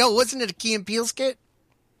 Or wait, no, wasn't it a Key and Peele skit?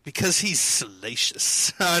 Because he's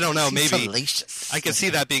salacious. I don't know, He's maybe. salacious. I could see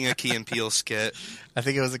that being a Key and Peele skit. I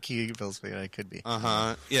think it was a Key and Peele skit. It could be.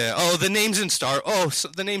 Uh-huh. Yeah. Oh, the names in Star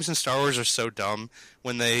Wars are so dumb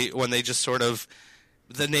when they just sort of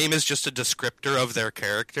the name is just a descriptor of their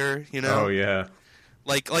character, you know? Oh yeah.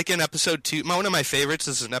 Like in episode 2, one of my favorites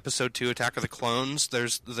is in episode 2, Attack of the Clones.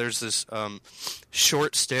 There's this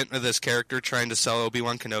short stint of this character trying to sell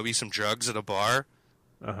Obi-Wan Kenobi some drugs at a bar.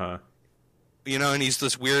 Uh-huh. You know, and he's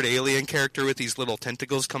this weird alien character with these little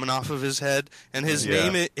tentacles coming off of his head, and his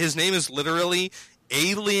name is literally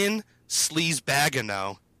Alien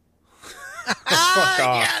Sleazebagano. Fuck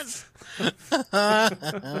off. Yes.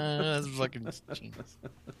 That's fucking genius.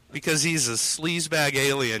 Because he's a sleazebag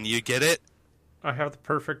alien, you get it? I have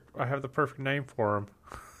the perfect name for him.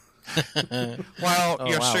 Well, Oh,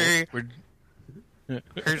 you wow. see,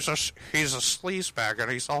 he's a sleazebag,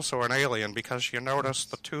 and he's also an alien because you notice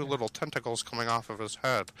the 2 little tentacles coming off of his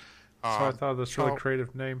head. So I thought of this really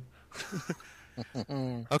creative name.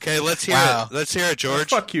 Okay, let's hear Wow. it. Let's hear it, George.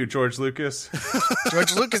 Fuck you, George Lucas.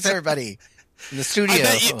 George Lucas, everybody in the studio.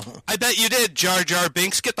 I bet you did, Jar Jar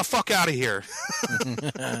Binks. Get the fuck out of here.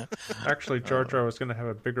 Actually, Jar Jar was going to have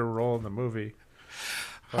a bigger role in the movie.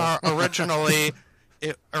 Originally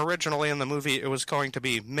in the movie, it was going to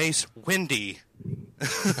be Mace Windy.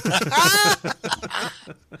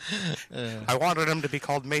 I wanted him to be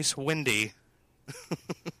called Mace Windy.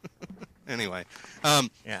 Anyway,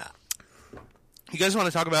 Yeah. you guys want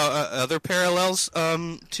to talk about other parallels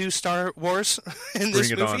to Star Wars in this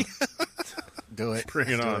Bring it movie? on. Do it. Bring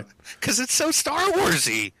it on. Because it's so Star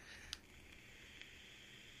Warsy.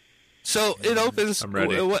 So it opens. I'm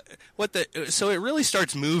ready. So it really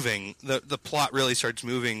starts moving. The plot really starts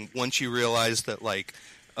moving once you realize that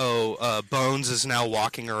Bones is now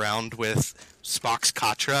walking around with Spock's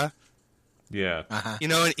Katra. Yeah. Uh-huh. You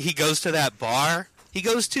know, and he goes to that bar. He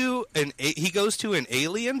goes to an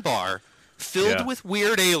alien bar filled with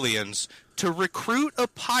weird aliens to recruit a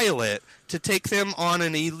pilot to take them on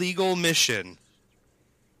an illegal mission.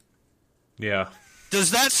 Yeah. Does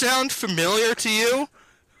that sound familiar to you?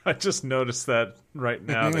 I just noticed that right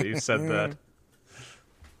now that you said that.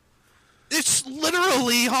 It's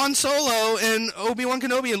literally Han Solo and Obi-Wan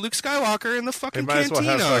Kenobi and Luke Skywalker in the They fucking might as well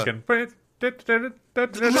cantina. have fucking...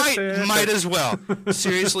 Might as well.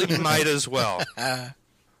 Seriously, might as well.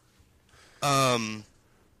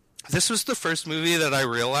 This was the first movie that I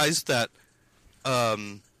realized that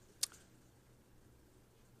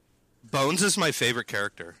Bones is my favorite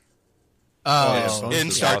character. Oh, Bones in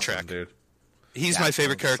is Star awesome, Trek. dude. He's my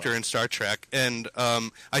favorite character in Star Trek, and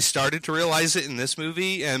I started to realize it in this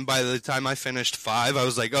movie, and by the time I finished 5, I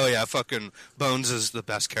was like, oh yeah, fucking Bones is the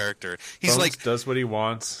best character. He's Bones like, does what he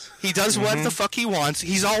wants. he does what the fuck he wants.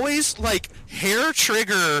 He's always like hair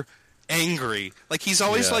trigger angry. Like he's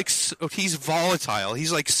always Yeah. he's volatile.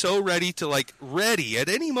 He's like so ready at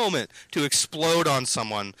any moment to explode on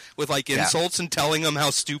someone with like insults and telling them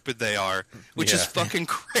how stupid they are, which is Yeah. fucking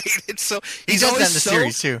great. It's so he he's does that always in the so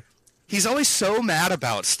series too. he's always so mad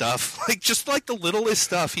about stuff. Like just like the littlest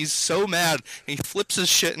stuff, he's so mad. And he flips his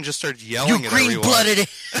shit and just starts yelling You at everyone.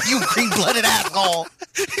 you green-blooded asshole.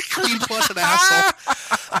 Green-blooded asshole.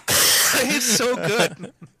 It's so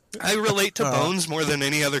good. I relate to Bones more than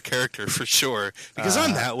any other character for sure because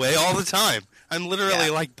I'm that way all the time. I'm literally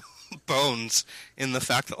like Bones in the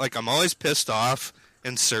fact that like I'm always pissed off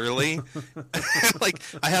and surly. Like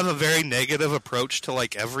I have a very negative approach to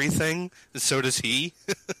like everything, and so does he.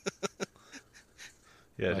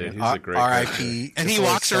 Yeah, dude, he's a great character. R.I.P. And he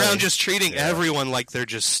Before walks Sully. around just treating everyone like they're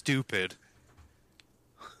just stupid.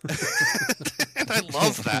 And I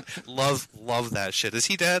love that. Love that shit. Is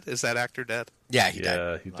he dead? Is that actor dead? Yeah, he Yeah,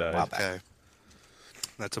 died. he a died. while back. Okay.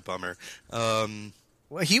 That's a bummer.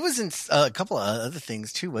 Well, he was in a couple of other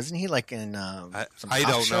things too, wasn't he? Like in some I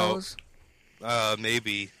cop don't know. shows?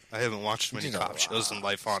 Maybe. I haven't watched many He's a cop shows in rock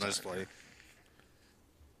life, honestly.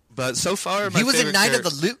 But so far, my He was in favorite Night of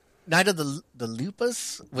character- Night of the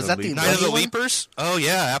Lupus. Was that the Leap- Night of the one? Leapers? Oh,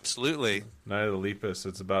 yeah, absolutely. Night of the Lepus.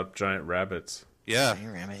 It's about giant rabbits. Yeah.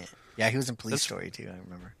 Yeah, he was in Police That's- Story too. I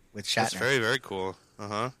remember with That's Shatner. very, very cool.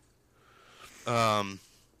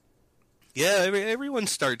 Yeah, everyone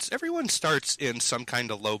starts in some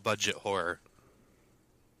kind of low budget horror.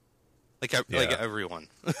 Like everyone.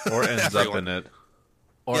 Or ends up Everyone. in it.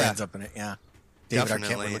 Or Yeah. ends up in it. Yeah, David Arquette,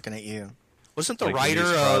 Definitely. we're looking at you. Wasn't the Like writer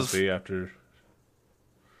Denise of Crosby after...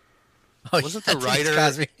 Oh, Wasn't yeah, the Denise writer-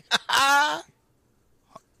 Crosby.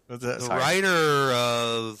 Was that, the sorry. writer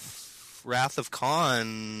of Wrath of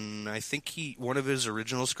Khan? I think one of his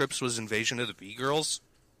original scripts was Invasion of the Bee Girls.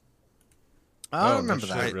 I don't no remember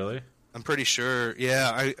shit, that. Really? I'm pretty sure.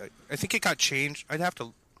 Yeah, I think it got changed. I'd have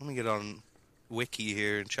to let me get on Wiki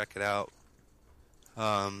here and check it out.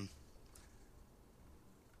 What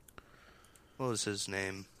was his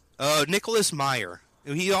name? Nicholas Meyer.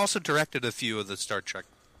 He also directed a few of the Star Trek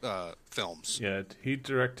films. Yeah, he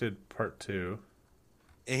directed part 2.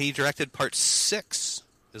 And he directed part 6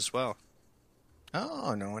 as well.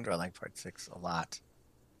 Oh, no wonder I like part 6 a lot.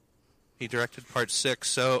 He directed part 6.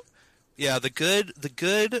 So, yeah, the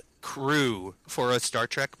good crew for a Star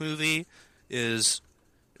Trek movie is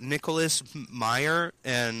Nicholas Meyer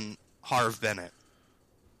and Harve Bennett.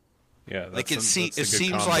 Yeah, Like it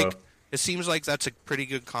seems like that's a pretty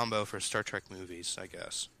good combo for Star Trek movies, I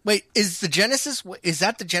guess. Wait, is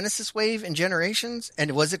that the Genesis wave in Generations?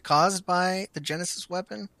 And was it caused by the Genesis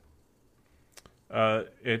weapon? I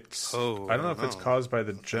don't know if it's caused by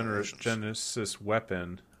the Generations. Genesis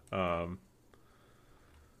weapon.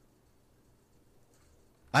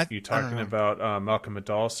 You talking about Malcolm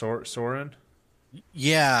McDowell Soren?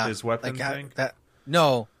 Yeah. His weapon thing?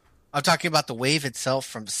 No. I'm talking about the wave itself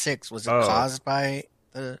from 6. Was it caused by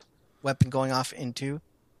the weapon going off into?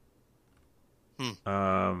 I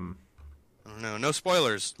don't know. No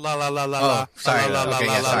spoilers. La la la la Oh, la. sorry. La la Okay,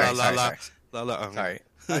 la yeah, la sorry, la sorry, la sorry. la la. Okay.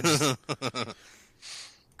 Sorry.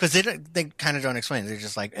 Because they kind of don't explain. They're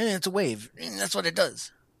just like, it's a wave. That's what it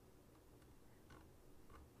does.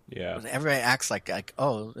 Yeah. But everybody acts like,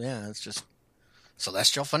 oh, yeah, it's just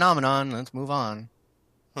celestial phenomenon. Let's move on.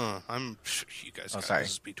 Huh. You guys. Sorry.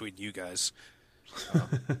 This is between you guys.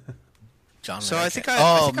 John. So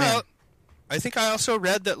Larroquette. I think I also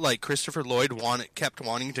read that like Christopher Lloyd kept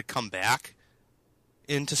wanting to come back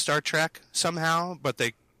into Star Trek somehow, but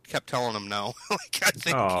they kept telling him no. Like I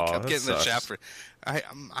think he kept getting the shaft for.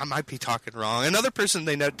 I might be talking wrong. Another person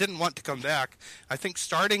they didn't want to come back. I think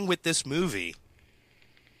starting with this movie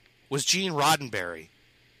was Gene Roddenberry.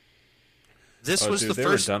 They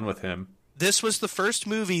were done with him. This was the first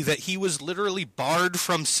movie that he was literally barred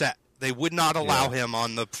from set. They would not allow him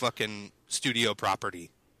on the fucking studio property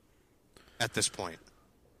at this point.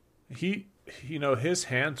 His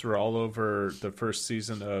hands were all over the first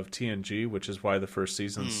season of TNG, which is why the first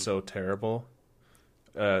season's so terrible.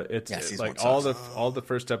 It's like all the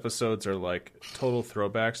first episodes are like total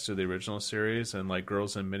throwbacks to the original series and like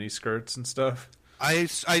girls in mini skirts and stuff. I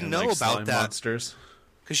know like about slime that monsters.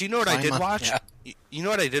 because you know what I did watch. Yeah. You know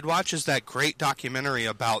what I did watch is that great documentary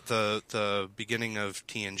about the beginning of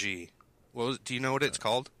TNG. Do you know what it's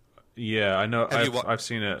called? Yeah, I know. Have you I've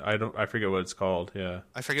seen it. I forget what it's called. Yeah,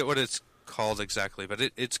 I forget what it's called exactly, but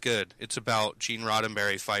it's good. It's about Gene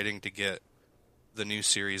Roddenberry fighting to get the new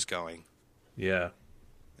series going. Yeah,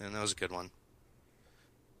 and that was a good one.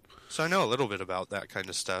 So I know a little bit about that kind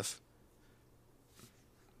of stuff,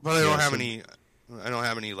 but I don't have any. I don't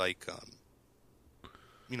have any like,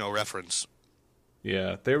 reference.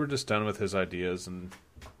 Yeah, they were just done with his ideas, and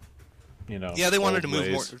Yeah, they wanted to move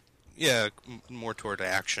more. ways. Yeah, more toward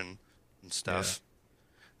action and stuff.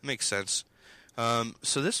 Makes sense.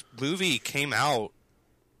 So this movie came out.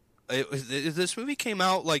 This movie came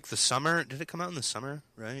out like the summer. Did it come out in the summer?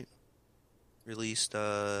 Right. Released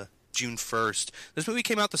June 1st. This movie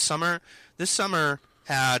came out the summer. This summer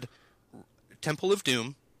had Temple of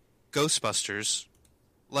Doom, Ghostbusters.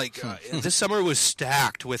 Like this summer was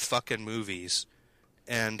stacked with fucking movies,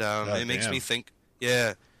 and it makes me think.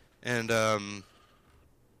 Yeah, and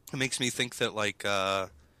it makes me think that like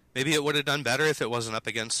maybe it would have done better if it wasn't up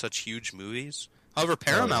against such huge movies. However,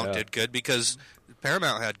 Paramount did good because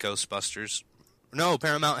Paramount had Ghostbusters. No,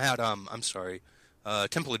 Paramount had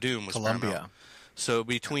Temple of Doom was Columbia. Paramount. So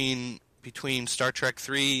between Star Trek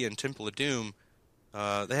 3 and Temple of Doom,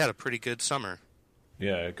 they had a pretty good summer.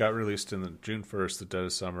 Yeah, it got released in June 1st, the dead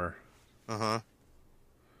of summer.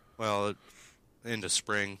 Well, into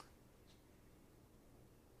spring.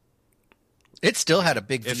 It still had a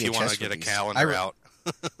big VHS If you want to get a release. calendar out.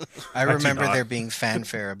 I remember not. there being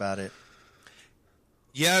fanfare about it.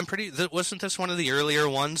 Yeah, wasn't this one of the earlier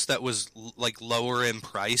ones that was like lower in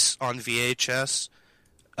price on VHS?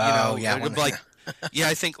 Yeah.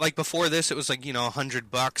 I think like before this it was like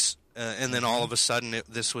 $100, and then all of a sudden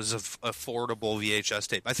this was a affordable VHS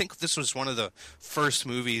tape. I think this was one of the first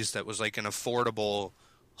movies that was like an affordable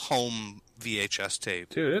home VHS tape.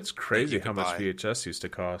 Dude, it's crazy how much buy. VHS used to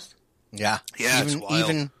cost. Yeah. It's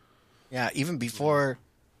wild. Even before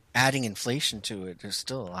adding inflation to it, there's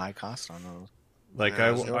still a high cost on those. Like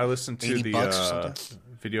Yeah, I listened to $80 or the something.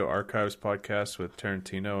 Video Archives podcast with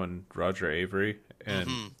Tarantino and Roger Avery, and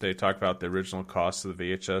they talk about the original cost of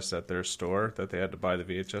the VHS at their store that they had to buy the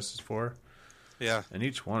VHSs for. Yeah. And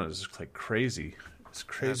each one is like crazy. It's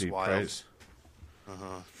crazy wild. price.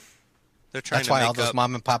 They're trying That's to why make all those up.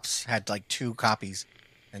 mom and pops had like 2 copies,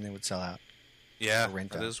 and they would sell out. Yeah, or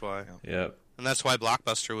rent that out. is why. Yep. And that's why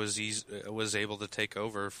Blockbuster was able to take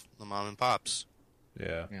over the mom and pops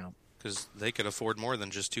Yeah. Yeah. because they could afford more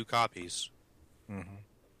than just 2 copies.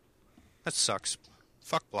 That sucks.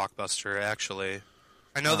 Fuck Blockbuster. Actually,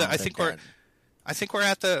 I know that. Oh, I think we're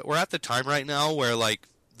at the time right now where like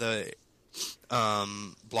the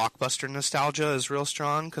Blockbuster nostalgia is real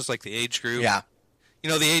strong because like the age group. Yeah.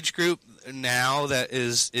 The age group now that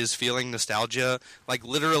is feeling nostalgia, like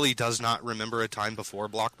literally does not remember a time before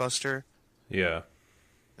Blockbuster. Yeah.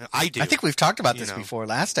 I do. I think we've talked about this before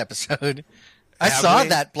last episode. I Have saw we?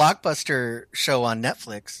 that Blockbuster show on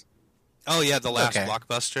Netflix. Oh yeah, the last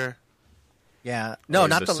Blockbuster. Yeah. No, Or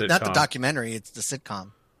not the the sitcom. documentary. It's the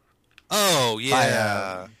sitcom. Oh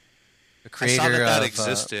yeah. The creator that of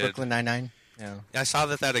existed. Brooklyn Nine-Nine. Yeah. I saw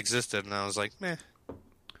that existed, and I was like, meh.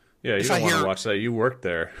 Yeah, you If don't I want to hear- watch that. You work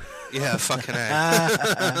there. Yeah, fucking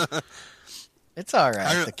A. It's all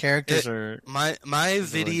right. The characters are. My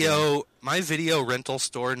video rental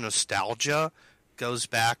store nostalgia goes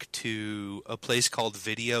back to a place called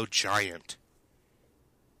Video Giant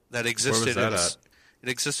that existed that at? It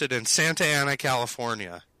existed in Santa Ana,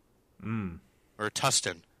 California, or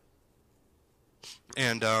Tustin,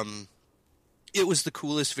 and it was the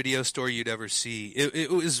coolest video store you'd ever see. It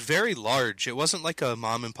was very large. It wasn't like a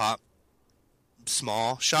mom and pop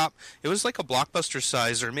small shop. It was like a Blockbuster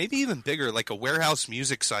size, or maybe even bigger, like a Warehouse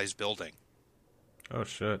Music size building. Oh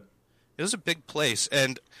shit. It was a big place,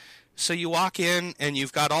 and so you walk in and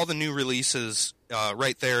you've got all the new releases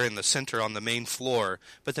right there in the center on the main floor,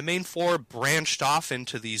 but the main floor branched off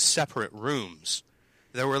into these separate rooms.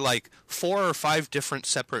 There were like 4 or 5 different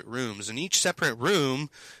separate rooms, and each separate room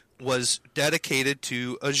was dedicated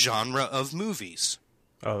to a genre of movies.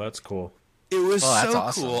 Oh, that's cool. It was that's so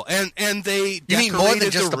awesome. cool, and they You mean more than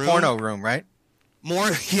decorated just the room. porno room, right? More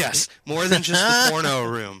than just the porno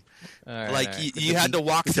room. All right, Like all right. you had to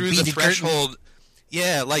walk with the through the beaded curtain. threshold.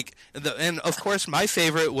 Yeah, like and of course my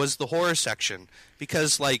favorite was the horror section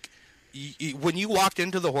because like when you walked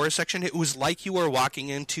into the horror section, it was like you were walking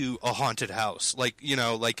into a haunted house, like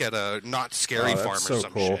like at a Not Scary Oh, that's Farm or so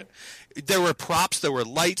some cool. shit. There were props, there were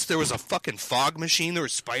lights, there was a fucking fog machine, there were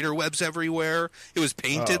spider webs everywhere. It was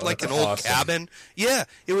painted Oh, like an that's old awesome. cabin. Yeah,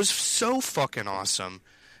 it was so fucking awesome.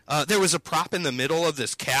 There was a prop in the middle of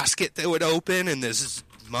this casket that would open, and this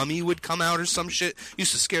mummy would come out or some shit. It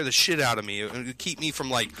used to scare the shit out of me. It would keep me from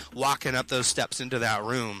like walking up those steps into that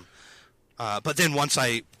room. But then once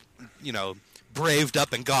I, braved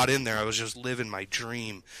up and got in there, I was just living my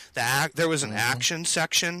dream. There was an action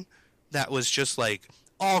section that was just like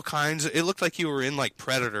all kinds of, it looked like you were in like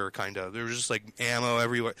Predator kind of. There was just like ammo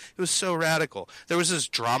everywhere. It was so radical. There was this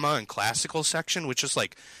drama and classical section which was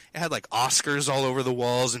like, it had like Oscars all over the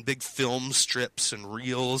walls and big film strips and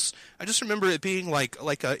reels. I just remember it being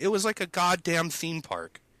it was like a goddamn theme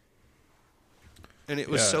park. And it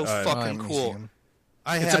was so fucking cool. Museum.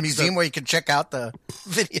 I It's had a museum where you can check out the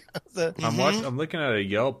video. I'm looking at a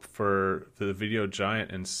Yelp for the Video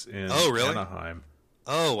Giant in Oh, really? Anaheim.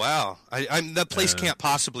 Oh wow! That place can't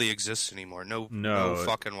possibly exist anymore. No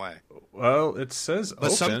fucking way. Well, it says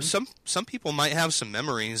But open. some people might have some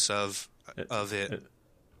memories of it.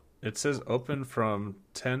 It says open from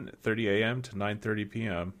 10:30 a.m. to 9:30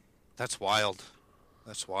 p.m. That's wild.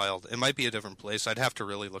 That's wild. It might be a different place. I'd have to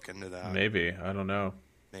really look into that. Maybe, I don't know.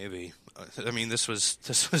 Maybe. I mean, this was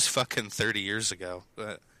fucking 30 years ago.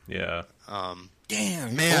 But Yeah.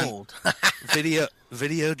 Damn, Man. you're old.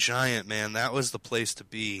 Video Giant, man, that was the place to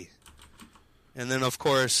be. And then, of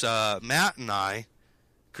course, Matt and I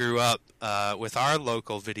grew up with our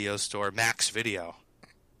local video store, Max Video.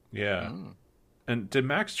 Yeah. And did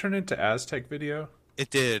Max turn into Aztec Video? It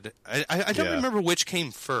did. I don't Yeah. remember which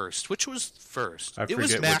came first. Which was first? I It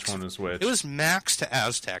was forget Max, which one was which. It was Max to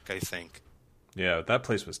Aztec, I think. Yeah, that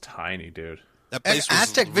place was tiny, dude. That place was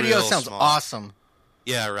Aztec Video real sounds small. awesome.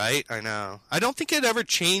 Yeah, right? I know. I don't think it ever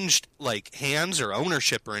changed, like, hands or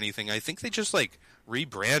ownership or anything. I think they just, like,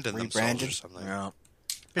 rebranded themselves or something. Yeah.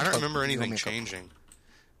 I don't remember anything changing.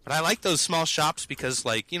 But I like those small shops because,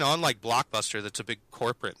 like, unlike Blockbuster, that's a big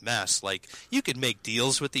corporate mess. Like, you could make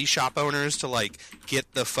deals with these shop owners to, like,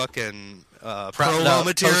 get the fucking promo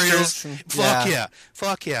materials.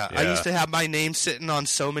 Fuck yeah. I used to have my name sitting on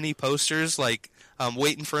so many posters, like,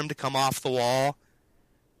 waiting for him to come off the wall.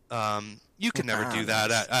 You could never do that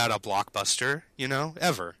at a Blockbuster,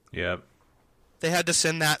 ever. Yep. They had to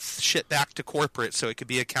send that shit back to corporate so it could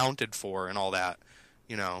be accounted for and all that,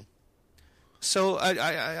 So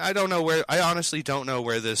I don't know where. I honestly don't know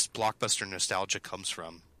where this Blockbuster nostalgia comes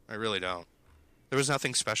from. I really don't. There was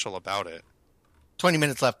nothing special about it. 20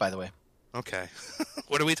 minutes left, by the way. Okay,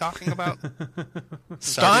 what are we talking about?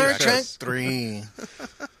 Star Trek Trek. 3.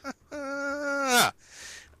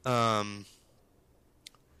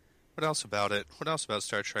 What else about it? What else about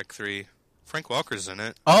Star Trek 3? Frank Welker's in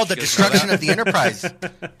it. Oh, Did the you guys know destruction that? of the Enterprise.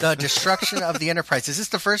 The destruction of the Enterprise. Is this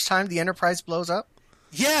the first time the Enterprise blows up?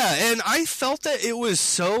 Yeah, and I felt that it was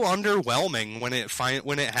so underwhelming when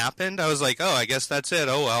it happened. I was like, oh, I guess that's it.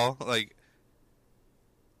 Oh well, like.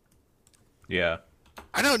 Yeah.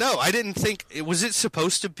 I don't know. I didn't think was it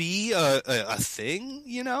supposed to be a thing.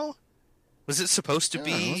 You know, was it supposed to It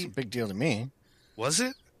be? was a big deal to me. Was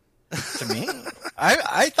it? To me,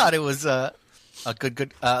 I thought it was a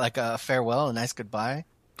good like a farewell, a nice goodbye.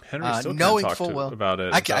 Henry still knowing can't talk full well about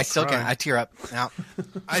it. I still can't. I tear up now.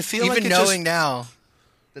 I feel Even like knowing now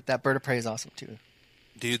that bird of prey is awesome too.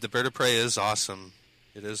 Dude, the bird of prey is awesome.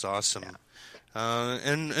 It is awesome. Yeah.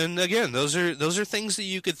 And again, those are things that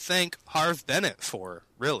you could thank Harv Bennett for,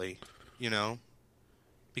 really, you know,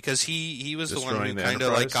 because he was the one who kind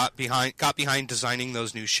of like got behind designing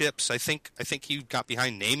those new ships. I think he got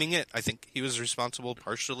behind naming it. I think he was responsible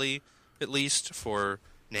partially, at least, for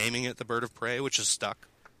naming it the bird of prey, which is stuck,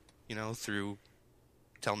 you know, through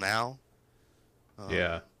till now.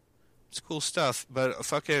 Yeah, it's cool stuff. But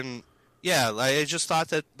fucking yeah, I just thought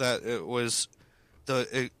that it was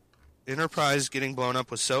Enterprise getting blown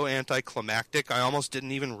up was so anticlimactic, I almost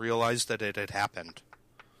didn't even realize that it had happened.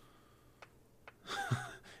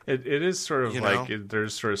 It is sort of they're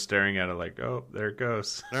sort of staring at it like, oh, there it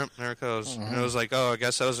goes. There it goes. Mm-hmm. And it was like, oh, I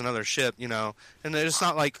guess that was another ship, you know. And it's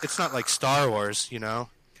not like Star Wars, you know.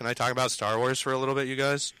 Can I talk about Star Wars for a little bit, you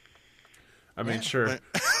guys? I mean, sure. Yeah,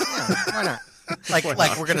 why not? Like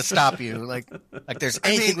we're gonna stop you. Like there's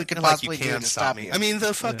anything we could possibly do to stop me. I mean,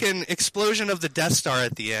 the fucking explosion of the Death Star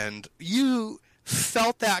at the end. You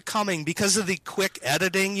felt that coming because of the quick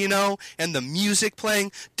editing, you know, and the music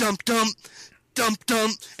playing, dump dump, dump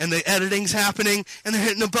dump, and the editing's happening, and they're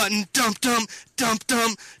hitting a button, dump dump, dump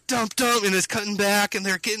dump, dump dump, and it's cutting back, and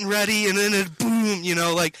they're getting ready, and then it boom, you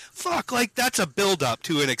know, like fuck, like that's a build up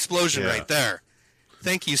to an explosion right there.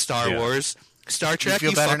 Thank you, Star Wars. Star Trek,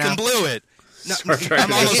 you fucking now? Blew it. No, Star Trek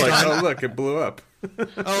was like, oh look, it blew up.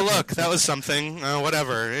 Oh look, that was something.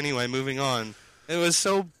 Whatever. Anyway, moving on. It was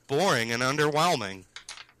so boring and underwhelming.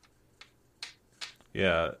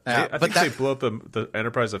 Yeah, I think they blew up the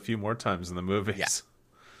Enterprise a few more times in the movies.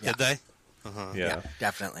 Yeah. Did they? Yeah,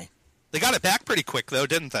 definitely. They got it back pretty quick though,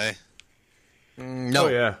 didn't they? No. Oh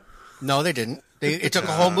yeah. No, they didn't. It took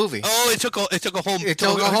a whole movie. Oh, it took a whole movie. It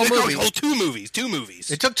took two movies.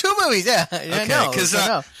 It took 2 movies. Yeah. Okay, because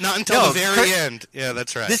not until the very end. Yeah,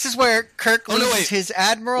 that's right. This is where Kirk loses his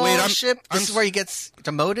admiralship. This is where he gets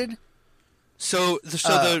demoted. So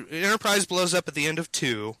the Enterprise blows up at the end of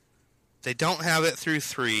 2. They don't have it through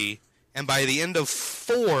 3, and by the end of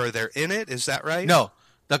 4, they're in it. Is that right? No,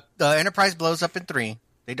 the Enterprise blows up in 3.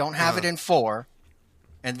 They don't have it in 4.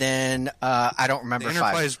 And then I don't remember the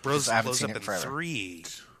Enterprise 5. blows up in forever. 3.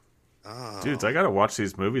 Oh. Dudes, I gotta watch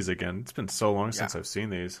these movies again. It's been so long since I've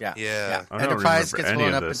seen these. Yeah. I don't Enterprise gets remember blown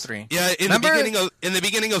any up of in this. 3. Yeah, in the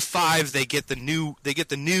beginning of 5, they get the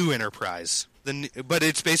new Enterprise. But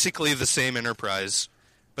it's basically the same Enterprise,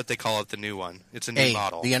 but they call it the new one. It's a new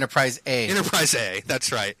model. The Enterprise A. Enterprise A.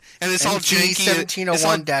 That's right. And it's all janky.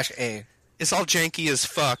 1701-A. It's all janky as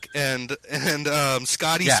fuck, and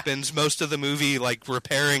Scotty spends most of the movie like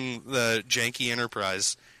repairing the janky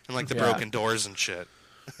Enterprise and like the broken doors and shit.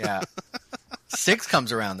 Yeah. 6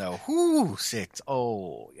 comes around though. Whoo, 6.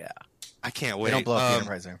 Oh yeah. I can't wait. They don't blow up the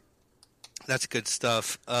Enterprise there. That's good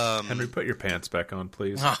stuff. Henry, put your pants back on,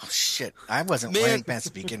 please. Oh shit! I wasn't wearing pants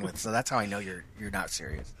to begin with, so that's how I know you're not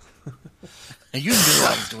serious. And you knew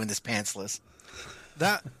I was doing this pantsless.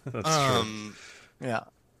 That's true. Yeah.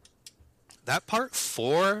 That part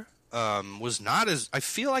 4 was not as... I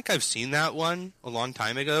feel like I've seen that one a long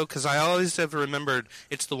time ago, because I always have remembered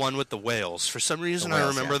it's the one with the whales. For some reason, I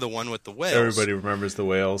remember the one with the whales. Everybody remembers the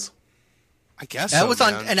whales. I guess that so, was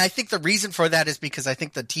man. on, and I think the reason for that is because I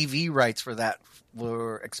think the TV rights for that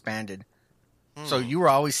were expanded. So you were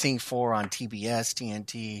always seeing 4 on TBS,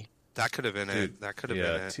 TNT. That could have been it. That could have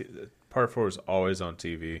been it. Part 4 is always on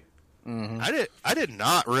TV. Mm-hmm. I did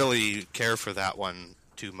not really care for that one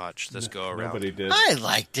too much this go around. Nobody did. I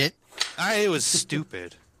liked it. It was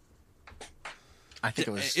stupid. I think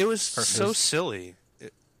it was. It was perfect. So silly.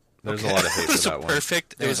 There's a lot of hate for that one.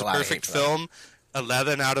 It was a perfect film.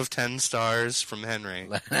 11 out of 10 stars from Henry.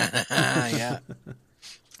 Yeah.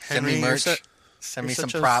 Send me merch. Send me some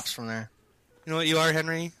props from there. You know what you are,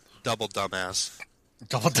 Henry? Double dumbass.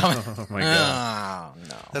 Double dumb. Oh my god. Oh,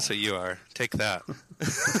 no. That's what you are. Take that.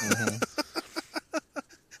 Mm-hmm.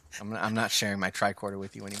 I'm not sharing my tricorder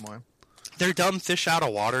with you anymore. Their dumb fish out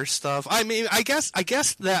of water stuff. I mean, I guess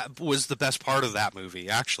that was the best part of that movie.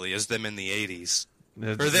 Actually, is them in the 80s.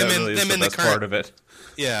 Or them That in really is them the in the best current part of it.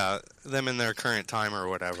 Yeah, them in their current time or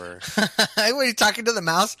whatever. When you talking to the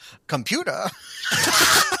mouse, computer.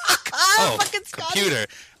 Oh, Fucking Scotty. computer!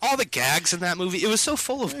 All the gags in that movie. It was so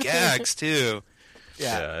full of gags too.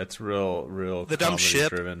 Yeah, it's real. The dumb ship.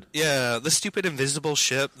 Driven. Yeah, the stupid invisible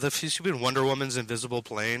ship. The stupid Wonder Woman's invisible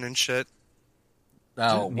plane and shit.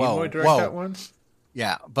 Oh, Didn't whoa, Nimoy direct whoa. that one?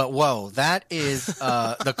 Yeah, but whoa, that is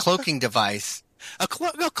the cloaking device. A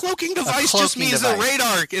cloaking device just means the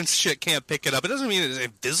radar and shit can't pick it up. It doesn't mean it's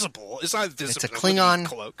invisible. It's not invisible. It's a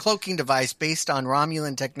Klingon cloaking device based on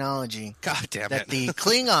Romulan technology. God damn that it! The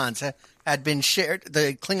Klingons had been shared.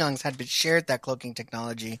 The Klingons had been shared that cloaking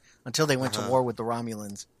technology until they went to war with the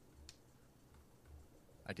Romulans.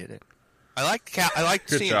 I did it. I like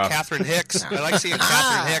Good seeing job. Catherine Hicks. I like seeing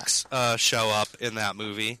Catherine Hicks show up in that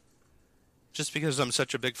movie, just because I'm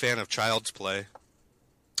such a big fan of Child's Play.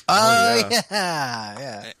 Oh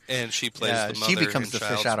yeah. And she plays the mother. She becomes in the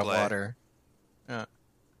Child's fish out of Play. water.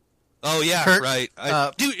 Oh yeah, Kirk, right.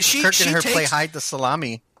 Dude, Kirk she and her takes... play hide the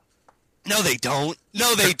salami. No, they don't.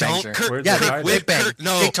 No, they don't. her. Kirk, Yeah, Kirk, they bang. Kirk,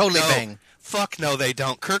 no, They totally no. bang. Fuck no, they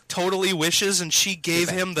don't. Kirk totally wishes, and she gave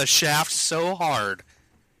him the shaft so hard.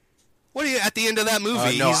 What are you at the end of that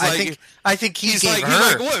movie? No, he's I think he he's gave like- her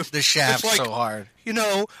he's like, what? the shaft It's like, so hard. You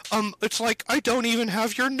know, it's like I don't even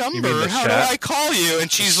have your number. the How do shaft? I call you?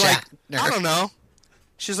 And she's The like, shaft. I don't know.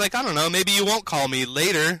 She's like, I don't know. Maybe you won't call me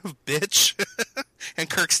later, bitch. And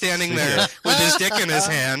Kirk's standing there with his dick in his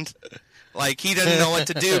hand, like he doesn't know what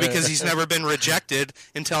to do because he's never been rejected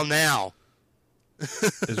until now.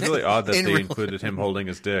 It's really odd that In they real- included him holding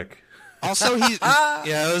his dick. Also,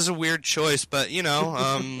 yeah, it was a weird choice, but you know,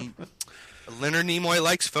 Leonard Nimoy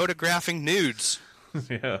likes photographing nudes.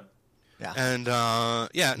 Yeah. Yeah. And no,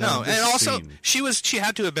 this and also scene. she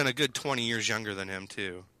had to have been a good 20 years younger than him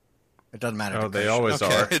too. It doesn't matter. Oh, to they Kirk. always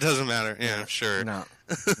Okay, are. it doesn't matter. Yeah, sure. No.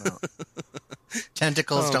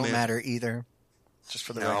 Tentacles Oh, don't man. matter either. Just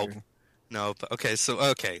for the record. No, but okay, so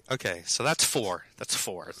that's four. That's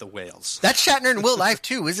four. The whales. That's Shatner in real life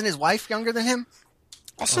too. Isn't his wife younger than him?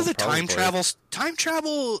 Also, the probably. time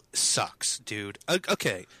travel sucks, dude.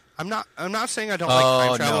 Okay, I'm not saying I don't Oh, like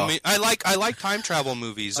time travel. no. I like time travel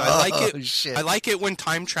movies. I like it. Shit. I like it when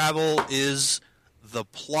time travel is the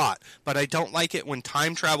plot, but I don't like it when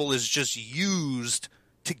time travel is just used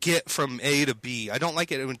to get from A to B. I don't like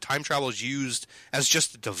it when time travel is used as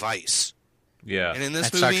just a device. Yeah. And in this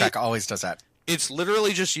And Star movie, Trek always does that. it's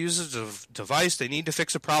literally just used as a device. They need to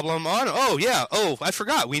fix a problem on. Oh yeah. Oh, I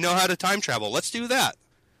forgot. We know how to time travel. Let's do that.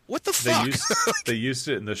 What the fuck? They used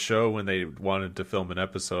it in the show when they wanted to film an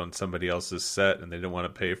episode on somebody else's set and they didn't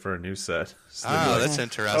want to pay for a new set. So they'd be Oh, like, that's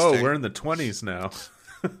interesting. oh, we're in the 20s now.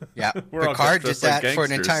 Yeah, We're all Picard did dressed like that for an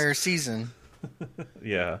gangsters. entire season.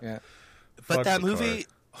 Yeah. Yeah. But Fuck that Picard. movie,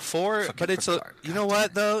 4, Fucking but it's Picard, you know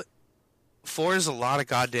what though? 4 is a lot of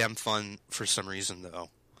goddamn fun for some reason though.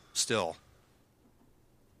 Still,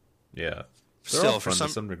 Yeah. They're Still, all for fun some-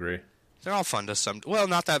 to some degree. they're all fun to some. Well,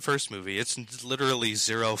 not that first movie. It's literally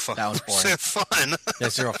 0 fun. That was boring. fun.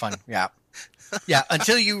 That's zero fun. Yeah. Yeah,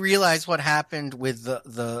 until you realize what happened with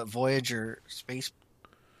the Voyager space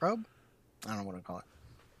probe. I don't know what to call it.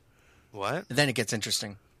 What? And then it gets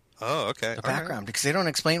interesting. Oh, okay. The All right. background, because they don't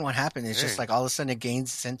explain what happened. It's just Dang. like all of a sudden it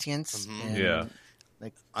gains sentience. And, Yeah.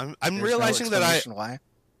 Like I'm there's realizing no that explanation why.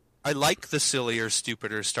 I like the sillier,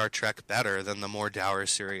 stupider Star Trek better than the more dour,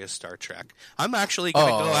 serious Star Trek. I'm actually going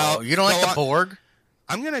to go out. You don't like go the on- Borg?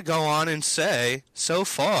 I'm going to go on and say, so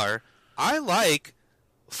far, I like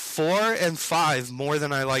 4 and 5 more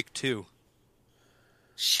than I like 2.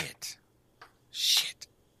 Shit. Should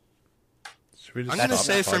we just I'm gonna stop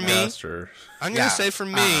say the for me- podcast, or- I'm going Yeah. to say for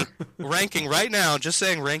me, ranking right now, just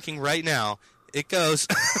saying ranking right now, it goes...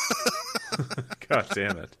 God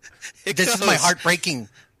damn it. This is my heart breaking.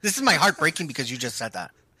 This is my heart breaking because you just said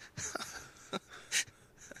that.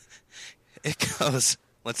 It goes...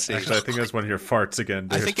 Let's see. Actually, I think that's one of your farts again,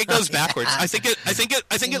 dude. I think it goes backwards. I think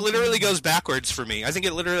it literally goes backwards for me. I think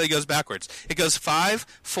it literally goes backwards. It goes 5,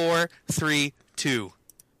 4, 3, 2.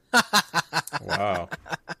 Wow.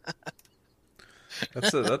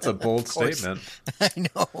 That's a bold statement. I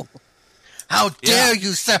know. How dare you,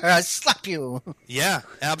 sir? I slap you. Yeah,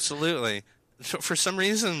 absolutely. For some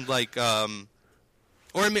reason, like, or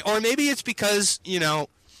maybe it's because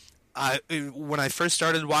when I first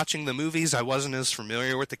started watching the movies, I wasn't as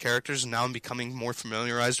familiar with the characters, and now I'm becoming more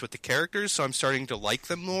familiarized with the characters, so I'm starting to like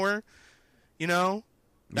them more. That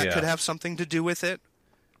Yeah. could have something to do with it.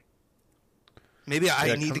 Maybe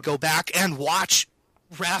I need to go back and watch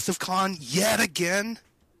Wrath of Khan yet again.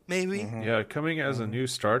 maybe. Yeah, coming as a new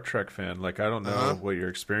Star Trek fan, like I don't know what your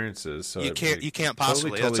experience is, so You can't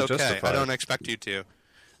possibly. Totally That's okay. justified. I don't expect you to.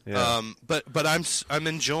 Yeah. But I'm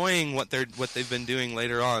enjoying what they've been doing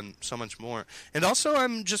later on so much more, and also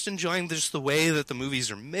I'm just enjoying just the way that the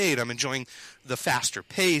movies are made. I'm enjoying the faster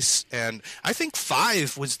pace, and I think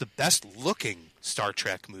 5 was the best looking Star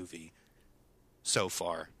Trek movie so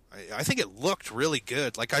far. I think it looked really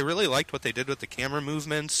good. Like I really liked what they did with the camera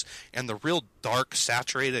movements and the real dark,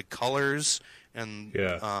 saturated colors, and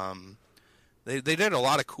they did a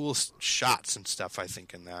lot of cool shots and stuff. I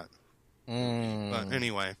think in that. But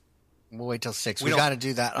anyway, we'll wait till 6. We got to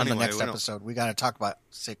do that on the next episode. We got to talk about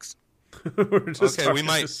 6. We're just okay, we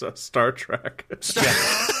might Star Trek.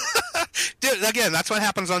 Dude, again, that's what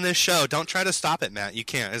happens on this show. Don't try to stop it, Matt. You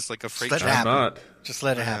can't. It's like a freight train. I'm not. Just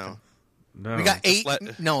let it happen. No. We got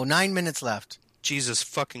 9 minutes left. Jesus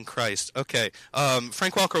fucking Christ. Okay.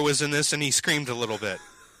 Frank Welker was in this, and he screamed a little bit.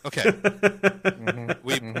 Okay.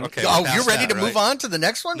 Okay. Oh, you're ready to move on to the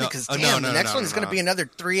next one? No, because the next one is going to be another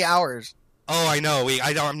 3 hours. Oh, I know.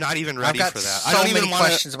 I'm not even ready for that. So I don't many even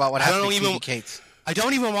questions about what happened to Phoebe Cates. I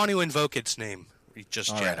don't even want to invoke its name just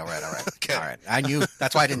yet. All right. Okay. All right. I knew.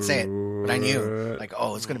 That's why I didn't say it. But I knew. Like,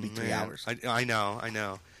 it's going to be 3 hours. I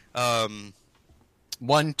know.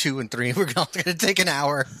 1, 2, and 3. We're going to take an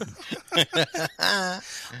hour.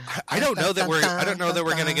 I don't know that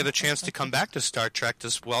we're going to get a chance to come back to Star Trek.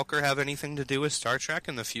 Does Welker have anything to do with Star Trek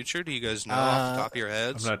in the future? Do you guys know off the top of your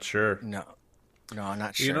heads? I'm not sure. No, I'm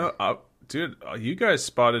not sure. You know, dude, you guys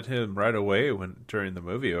spotted him right away during the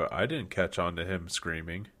movie. I didn't catch on to him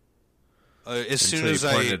screaming. As soon as you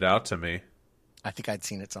pointed it out to me. I think I'd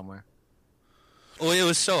seen it somewhere. Well, it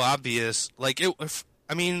was so obvious. Like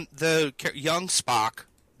the young Spock,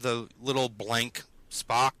 the little blank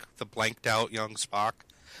Spock, the blanked out young Spock.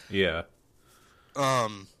 Yeah.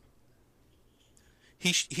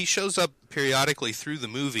 He shows up periodically through the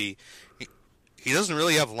movie. He doesn't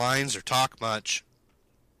really have lines or talk much.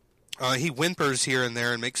 He whimpers here and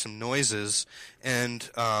there and makes some noises. And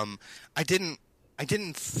I didn't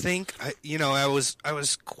think. I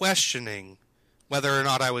was questioning whether or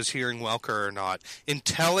not I was hearing Welker or not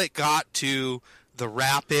until it got to the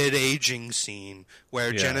rapid aging scene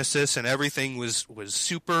where Genesis and everything was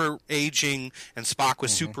super aging and Spock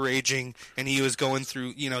was super aging, and he was going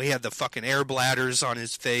through, he had the fucking air bladders on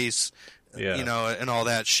his face, and all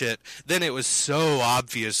that shit. Then it was so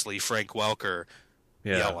obviously Frank Welker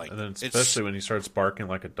yelling. And then especially when he starts barking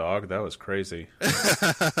like a dog, that was crazy.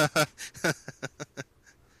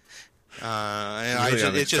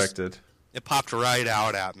 It popped right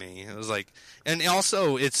out at me. It was like, and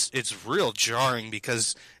also it's real jarring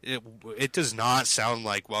because it does not sound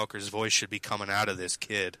like Welker's voice should be coming out of this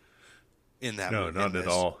kid in that movie. No, not at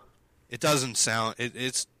all. It doesn't sound.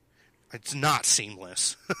 It's not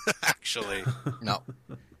seamless, actually. No.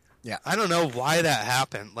 Yeah. I don't know why that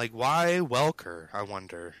happened. Like, why Welker? I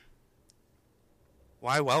wonder.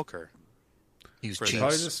 Why Welker? He's cheap.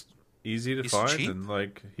 Probably just easy to find, cheap? And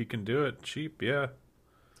like he can do it cheap. Yeah.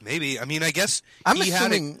 Maybe. I mean, I guess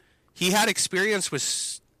assuming he had experience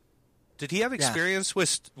with. Did he have experience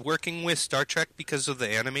with working with Star Trek because of the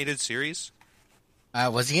animated series?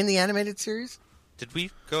 Was he in the animated series? Did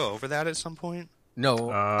we go over that at some point?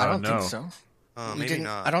 No, I don't think so. Maybe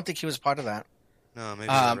not. I don't think he was part of that. No,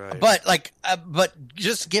 maybe you're right. But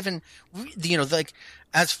just given, like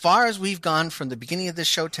as far as we've gone from the beginning of this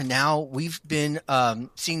show to now, we've been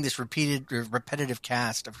seeing this repetitive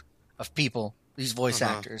cast of people, these voice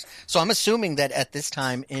actors. So I'm assuming that at this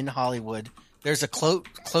time in Hollywood, there's a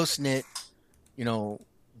close-knit,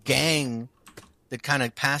 gang that kind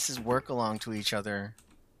of passes work along to each other.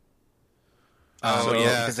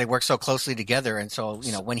 Because they work so closely together. And so,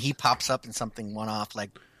 when he pops up in something one-off like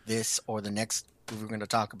this or the next movie we're going to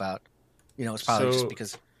talk about, it's probably just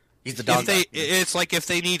because he's the dog. It's like if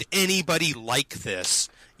they need anybody like this,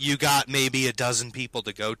 you got maybe a dozen people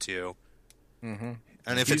to go to. Mm-hmm.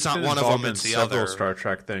 And if it's not one of them, it's the other. Several Star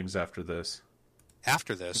Trek things after this.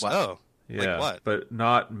 After this? What? Oh. Yeah, like what? But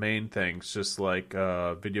not main things, just like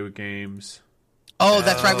video games. Oh,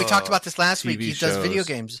 that's right. We talked about this last week. TV He does video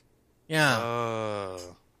games. Yeah.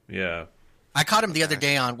 Oh. Yeah. I caught him the other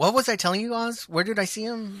day on, what was I telling you, Oz? Where did I see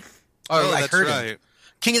him? I heard him.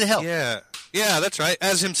 King of the Hill. Yeah. Yeah, that's right.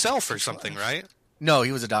 As himself or something, right? No,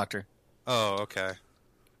 he was a doctor. Oh, okay.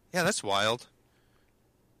 Yeah, that's wild.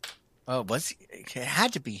 Oh, was he? It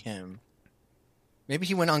had to be him. Maybe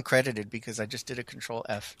he went uncredited because I just did a Control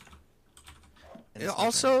F.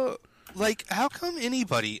 Also, like, how come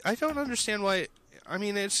anybody... I don't understand why... I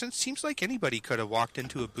mean, it seems like anybody could have walked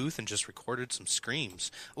into a booth and just recorded some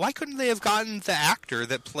screams. Why couldn't they have gotten the actor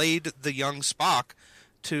that played the young Spock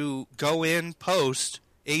to go in post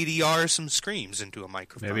ADR some screams into a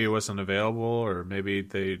microphone. Maybe it wasn't available, or maybe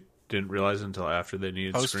they didn't realize it until after they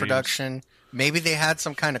needed post-production. Maybe they had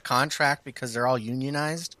some kind of contract because they're all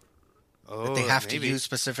unionized. Oh, they have maybe. to use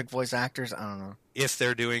specific voice actors. I don't know. If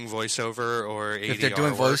they're doing voiceover or ADR If they're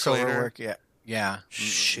doing voiceover work, yeah.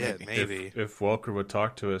 Shit, maybe. If Welker would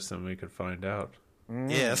talk to us, then we could find out.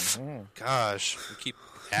 Gosh, we keep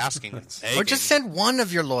asking. Or just send one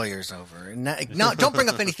of your lawyers over. And don't bring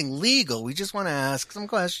up anything legal. We just want to ask some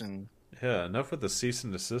questions. Yeah, enough with the cease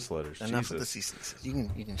and desist letters. Enough Jesus. with the cease and desist.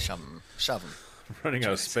 You can shove them. I'm running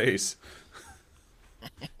out of space.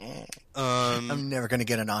 I'm never going to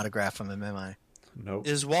get an autograph from him, am I? Nope.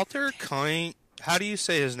 Is Walter Koenig? How do you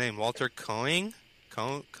say his name? Walter Koenig?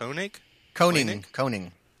 Koenig?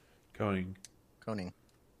 Koning.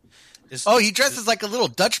 He dresses like a little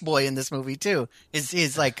Dutch boy in this movie too. His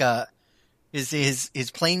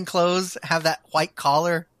plain clothes have that white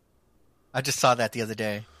collar. I just saw that the other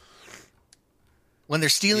day. When they're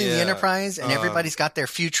stealing the Enterprise and everybody's got their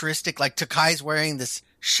futuristic, like Takai's wearing this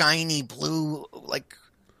shiny blue, like,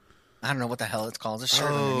 I don't know what the hell it's called, a shirt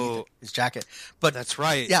underneath his jacket. But that's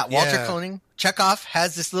right. Yeah, Walter Koenig. Chekhov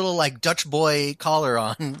has this little like Dutch boy collar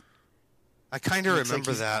on. I kind of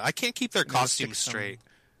remember that. I can't keep their costumes straight.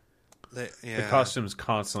 The costumes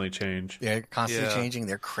constantly change. They're constantly changing.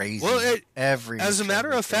 They're crazy. Well, as a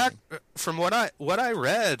matter of fact, from what I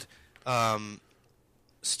read,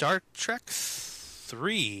 Star Trek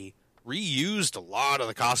 3 reused a lot of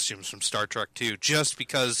the costumes from Star Trek 2 just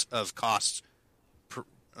because of cost.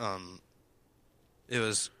 It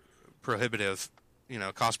was prohibitive,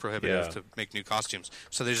 cost prohibitive to make new costumes.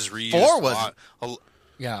 So they just reused 4 was a lot.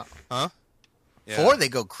 Yeah. Huh? Yeah. 4, they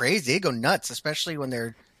go crazy. They go nuts, especially when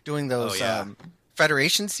they're doing those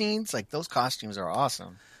Federation scenes. Like, those costumes are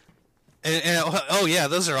awesome. And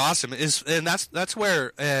those are awesome. And that's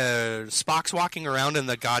where Spock's walking around in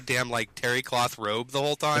the goddamn like terry cloth robe the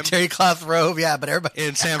whole time. The terry cloth robe, yeah, but everybody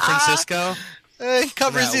in San Francisco. He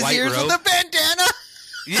covers his ears with a bandana.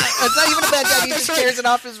 Yeah. It's not even a bandana. He just tears it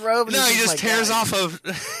off his robe. And no, he just like, tears off of.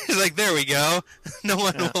 He's like, there we go. No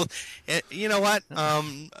one will. You know what?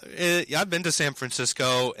 I've been to San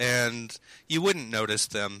Francisco, and you wouldn't notice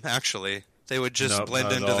them. Actually, they would just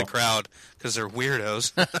blend into the crowd because they're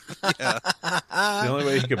weirdos. Yeah. The only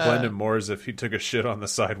way he could blend in more is if he took a shit on the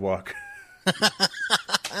sidewalk.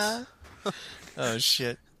 Oh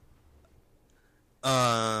shit.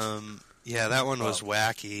 Yeah, that one was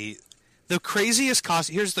wacky. The craziest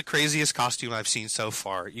costume. Here's the craziest costume I've seen so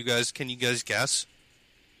far. Can you guys guess?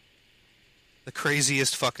 The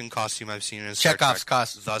craziest fucking costume I've seen in Star Chekhov's Trek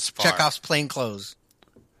costume thus far. Chekhov's plain clothes.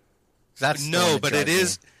 That's no, but it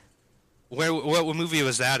is. What movie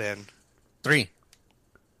was that in? 3.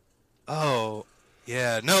 Oh,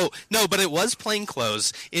 yeah. No, but it was plain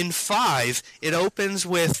clothes. In 5, it opens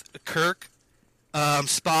with Kirk,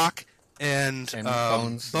 Spock, and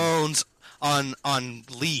Bones on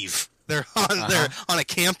leave. They're on a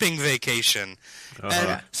camping vacation,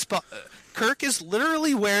 and Kirk is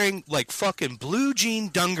literally wearing like fucking blue jean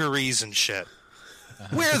dungarees and shit.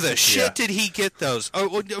 Where the shit did he get those?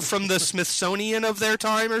 Oh, from the Smithsonian of their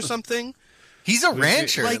time or something? He's a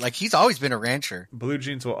rancher. Like he's always been a rancher. Blue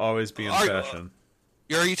jeans will always be in fashion.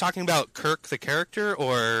 Are you talking about Kirk the character,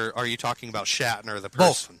 or are you talking about Shatner the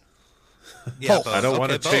person? Both. Yeah, both. I don't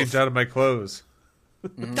want to change out of my clothes.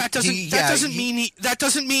 That doesn't mean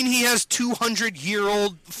he has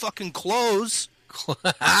 200-year-old fucking clothes.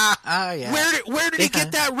 Yeah. Where did he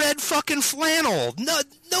get that red fucking flannel? No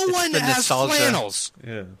one has nostalgia. Flannels.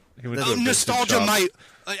 Yeah, he went The to a nostalgia shop. might.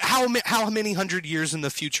 How many hundred years in the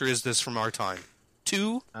future is this from our time?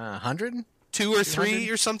 2? 100? 2 or 3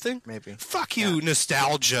 or something? Maybe. Fuck you,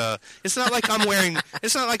 nostalgia. It's not like I'm wearing.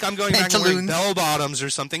 It's not like I'm going back and wearing bell bottoms or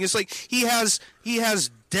something. It's like he has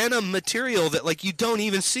denim material that like you don't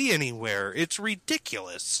even see anywhere. It's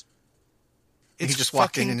ridiculous. He just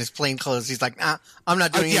walked in his plain clothes. He's like, I'm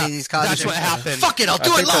not doing any of these costumes. That's what happened. Fuck it, I'll do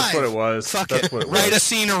it live. That's what it was. Fuck that's it. What it Write was. a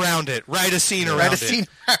scene around it. Write a scene around Write a it. scene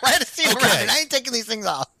around it. I ain't taking these things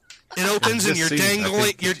off. It opens and you're This scene, I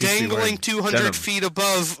think dangling wearing 200 denim. feet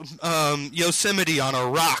above Yosemite on a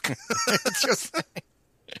rock. It's just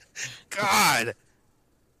God.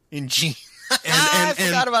 in jeans. I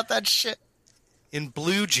forgot about that shit. In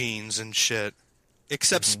blue jeans and shit.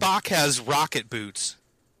 Except Spock has rocket boots.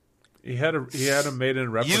 He had a made-in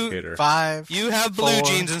replicator. 5. You have blue 4,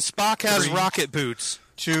 jeans and Spock has 3, rocket boots.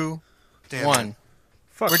 2, Damn 1. it.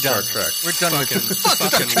 Fuck We're Star done. Trek. We're done with Fucking- this. Fuck Star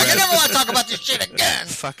fucking Trek. I red. never want to talk about this shit again.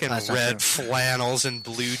 Fucking That's not red true. flannels and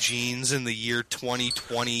blue jeans in the year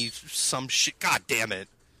 2020. Some shit. God damn it.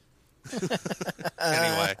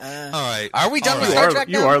 Anyway, all right. Are we done All with right. Star Trek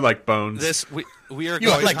You now? are like Bones. We are You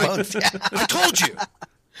are going. like Bones. Yeah. I told you.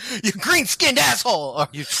 You green-skinned asshole. Or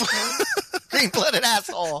You green-blooded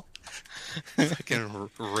asshole. fucking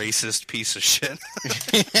racist piece of shit.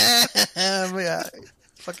 Yeah.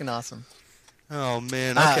 Fucking awesome. Oh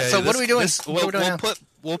man. Okay. So what are we doing? What are we doing now?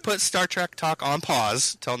 We'll put Star Trek talk on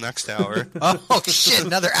pause till next hour. Oh, shit.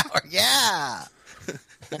 Another hour. Yeah.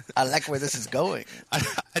 I like where this is going. I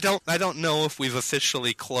don't know if we've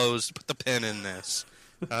officially closed. Put the pin in this.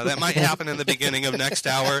 That might happen in the beginning of next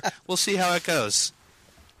hour. We'll see how it goes.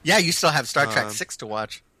 Yeah, you still have Star Trek 6 to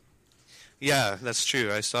watch. Yeah, that's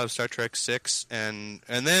true. I still have Star Trek 6, and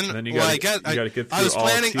then And then you got to get through all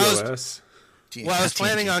TOS. I was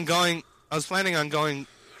planning on going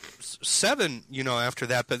 7, after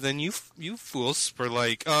that. But then you fools were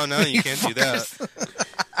like, "Oh no, you can't do that.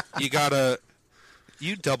 You gotta,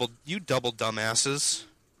 you double dumbasses."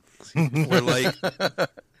 We're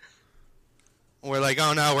like,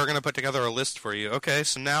 "Oh no, we're gonna put together a list for you." Okay,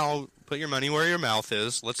 so now put your money where your mouth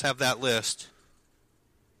is. Let's have that list.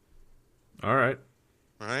 All right.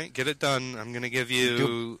 All right, get it done. I'm gonna give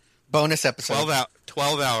you bonus episode.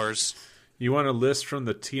 12 hours. You want a list from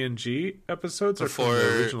the TNG episodes or from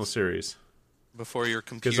the original series? Before your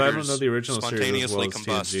computers Because I don't know the original series as well spontaneously as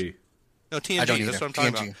combust. TNG. No, TNG. I don't That's either. what I'm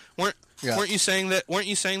talking TNG. about. Yeah. Weren't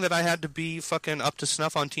you saying that I had to be fucking up to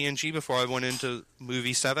snuff on TNG before I went into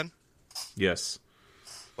movie 7? Yes.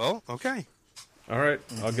 Well, okay. All right.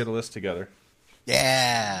 I'll get a list together.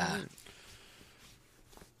 Yeah.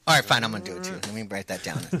 All right, fine. I'm going to do it too. Let me write that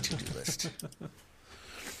down on the to-do list.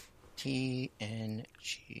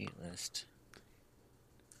 TNG list.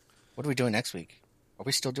 What are we doing next week? Are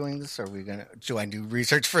we still doing this? Or are we going to... Do I do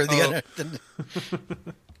research for the other...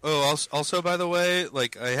 Oh, also, by the way,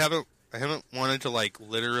 like, I haven't wanted to, like,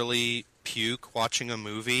 literally puke watching a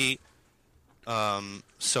movie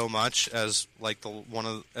so much as, like,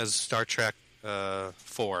 as Star Trek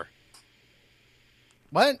 4.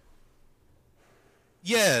 What?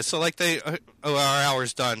 Yeah, so like our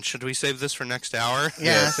hour's done. Should we save this for next hour?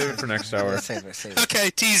 Yeah, save it for next hour. Save it. Okay,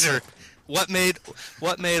 teaser. What made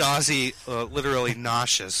Ozzy literally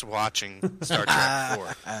nauseous watching Star Trek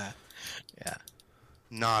 4? Yeah.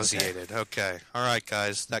 Nauseated. Okay. All right,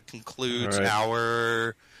 guys. That concludes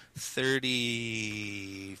our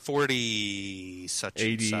 30, 40, such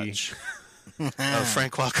 80. and such.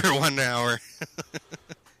 Frank Welker, 1 hour.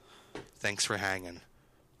 Thanks for hanging.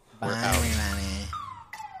 We're out.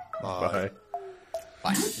 Bye.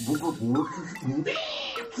 Bye.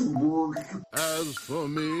 As for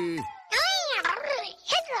me,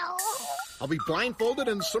 Hello. I'll be blindfolded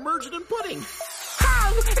and submerged in pudding.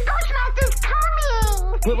 Hey, Ghostmaster's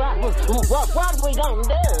coming. What we gonna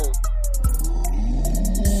do?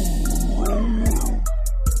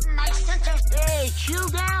 My senses. Hey, chill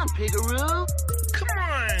down, Piggaroo. Come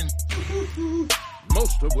on.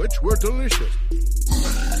 Most of which were delicious.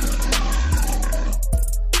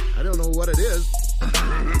 I don't know what it is.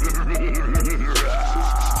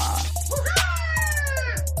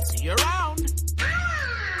 See you around.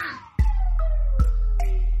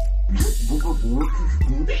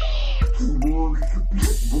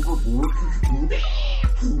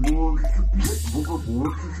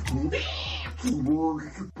 Keyboard.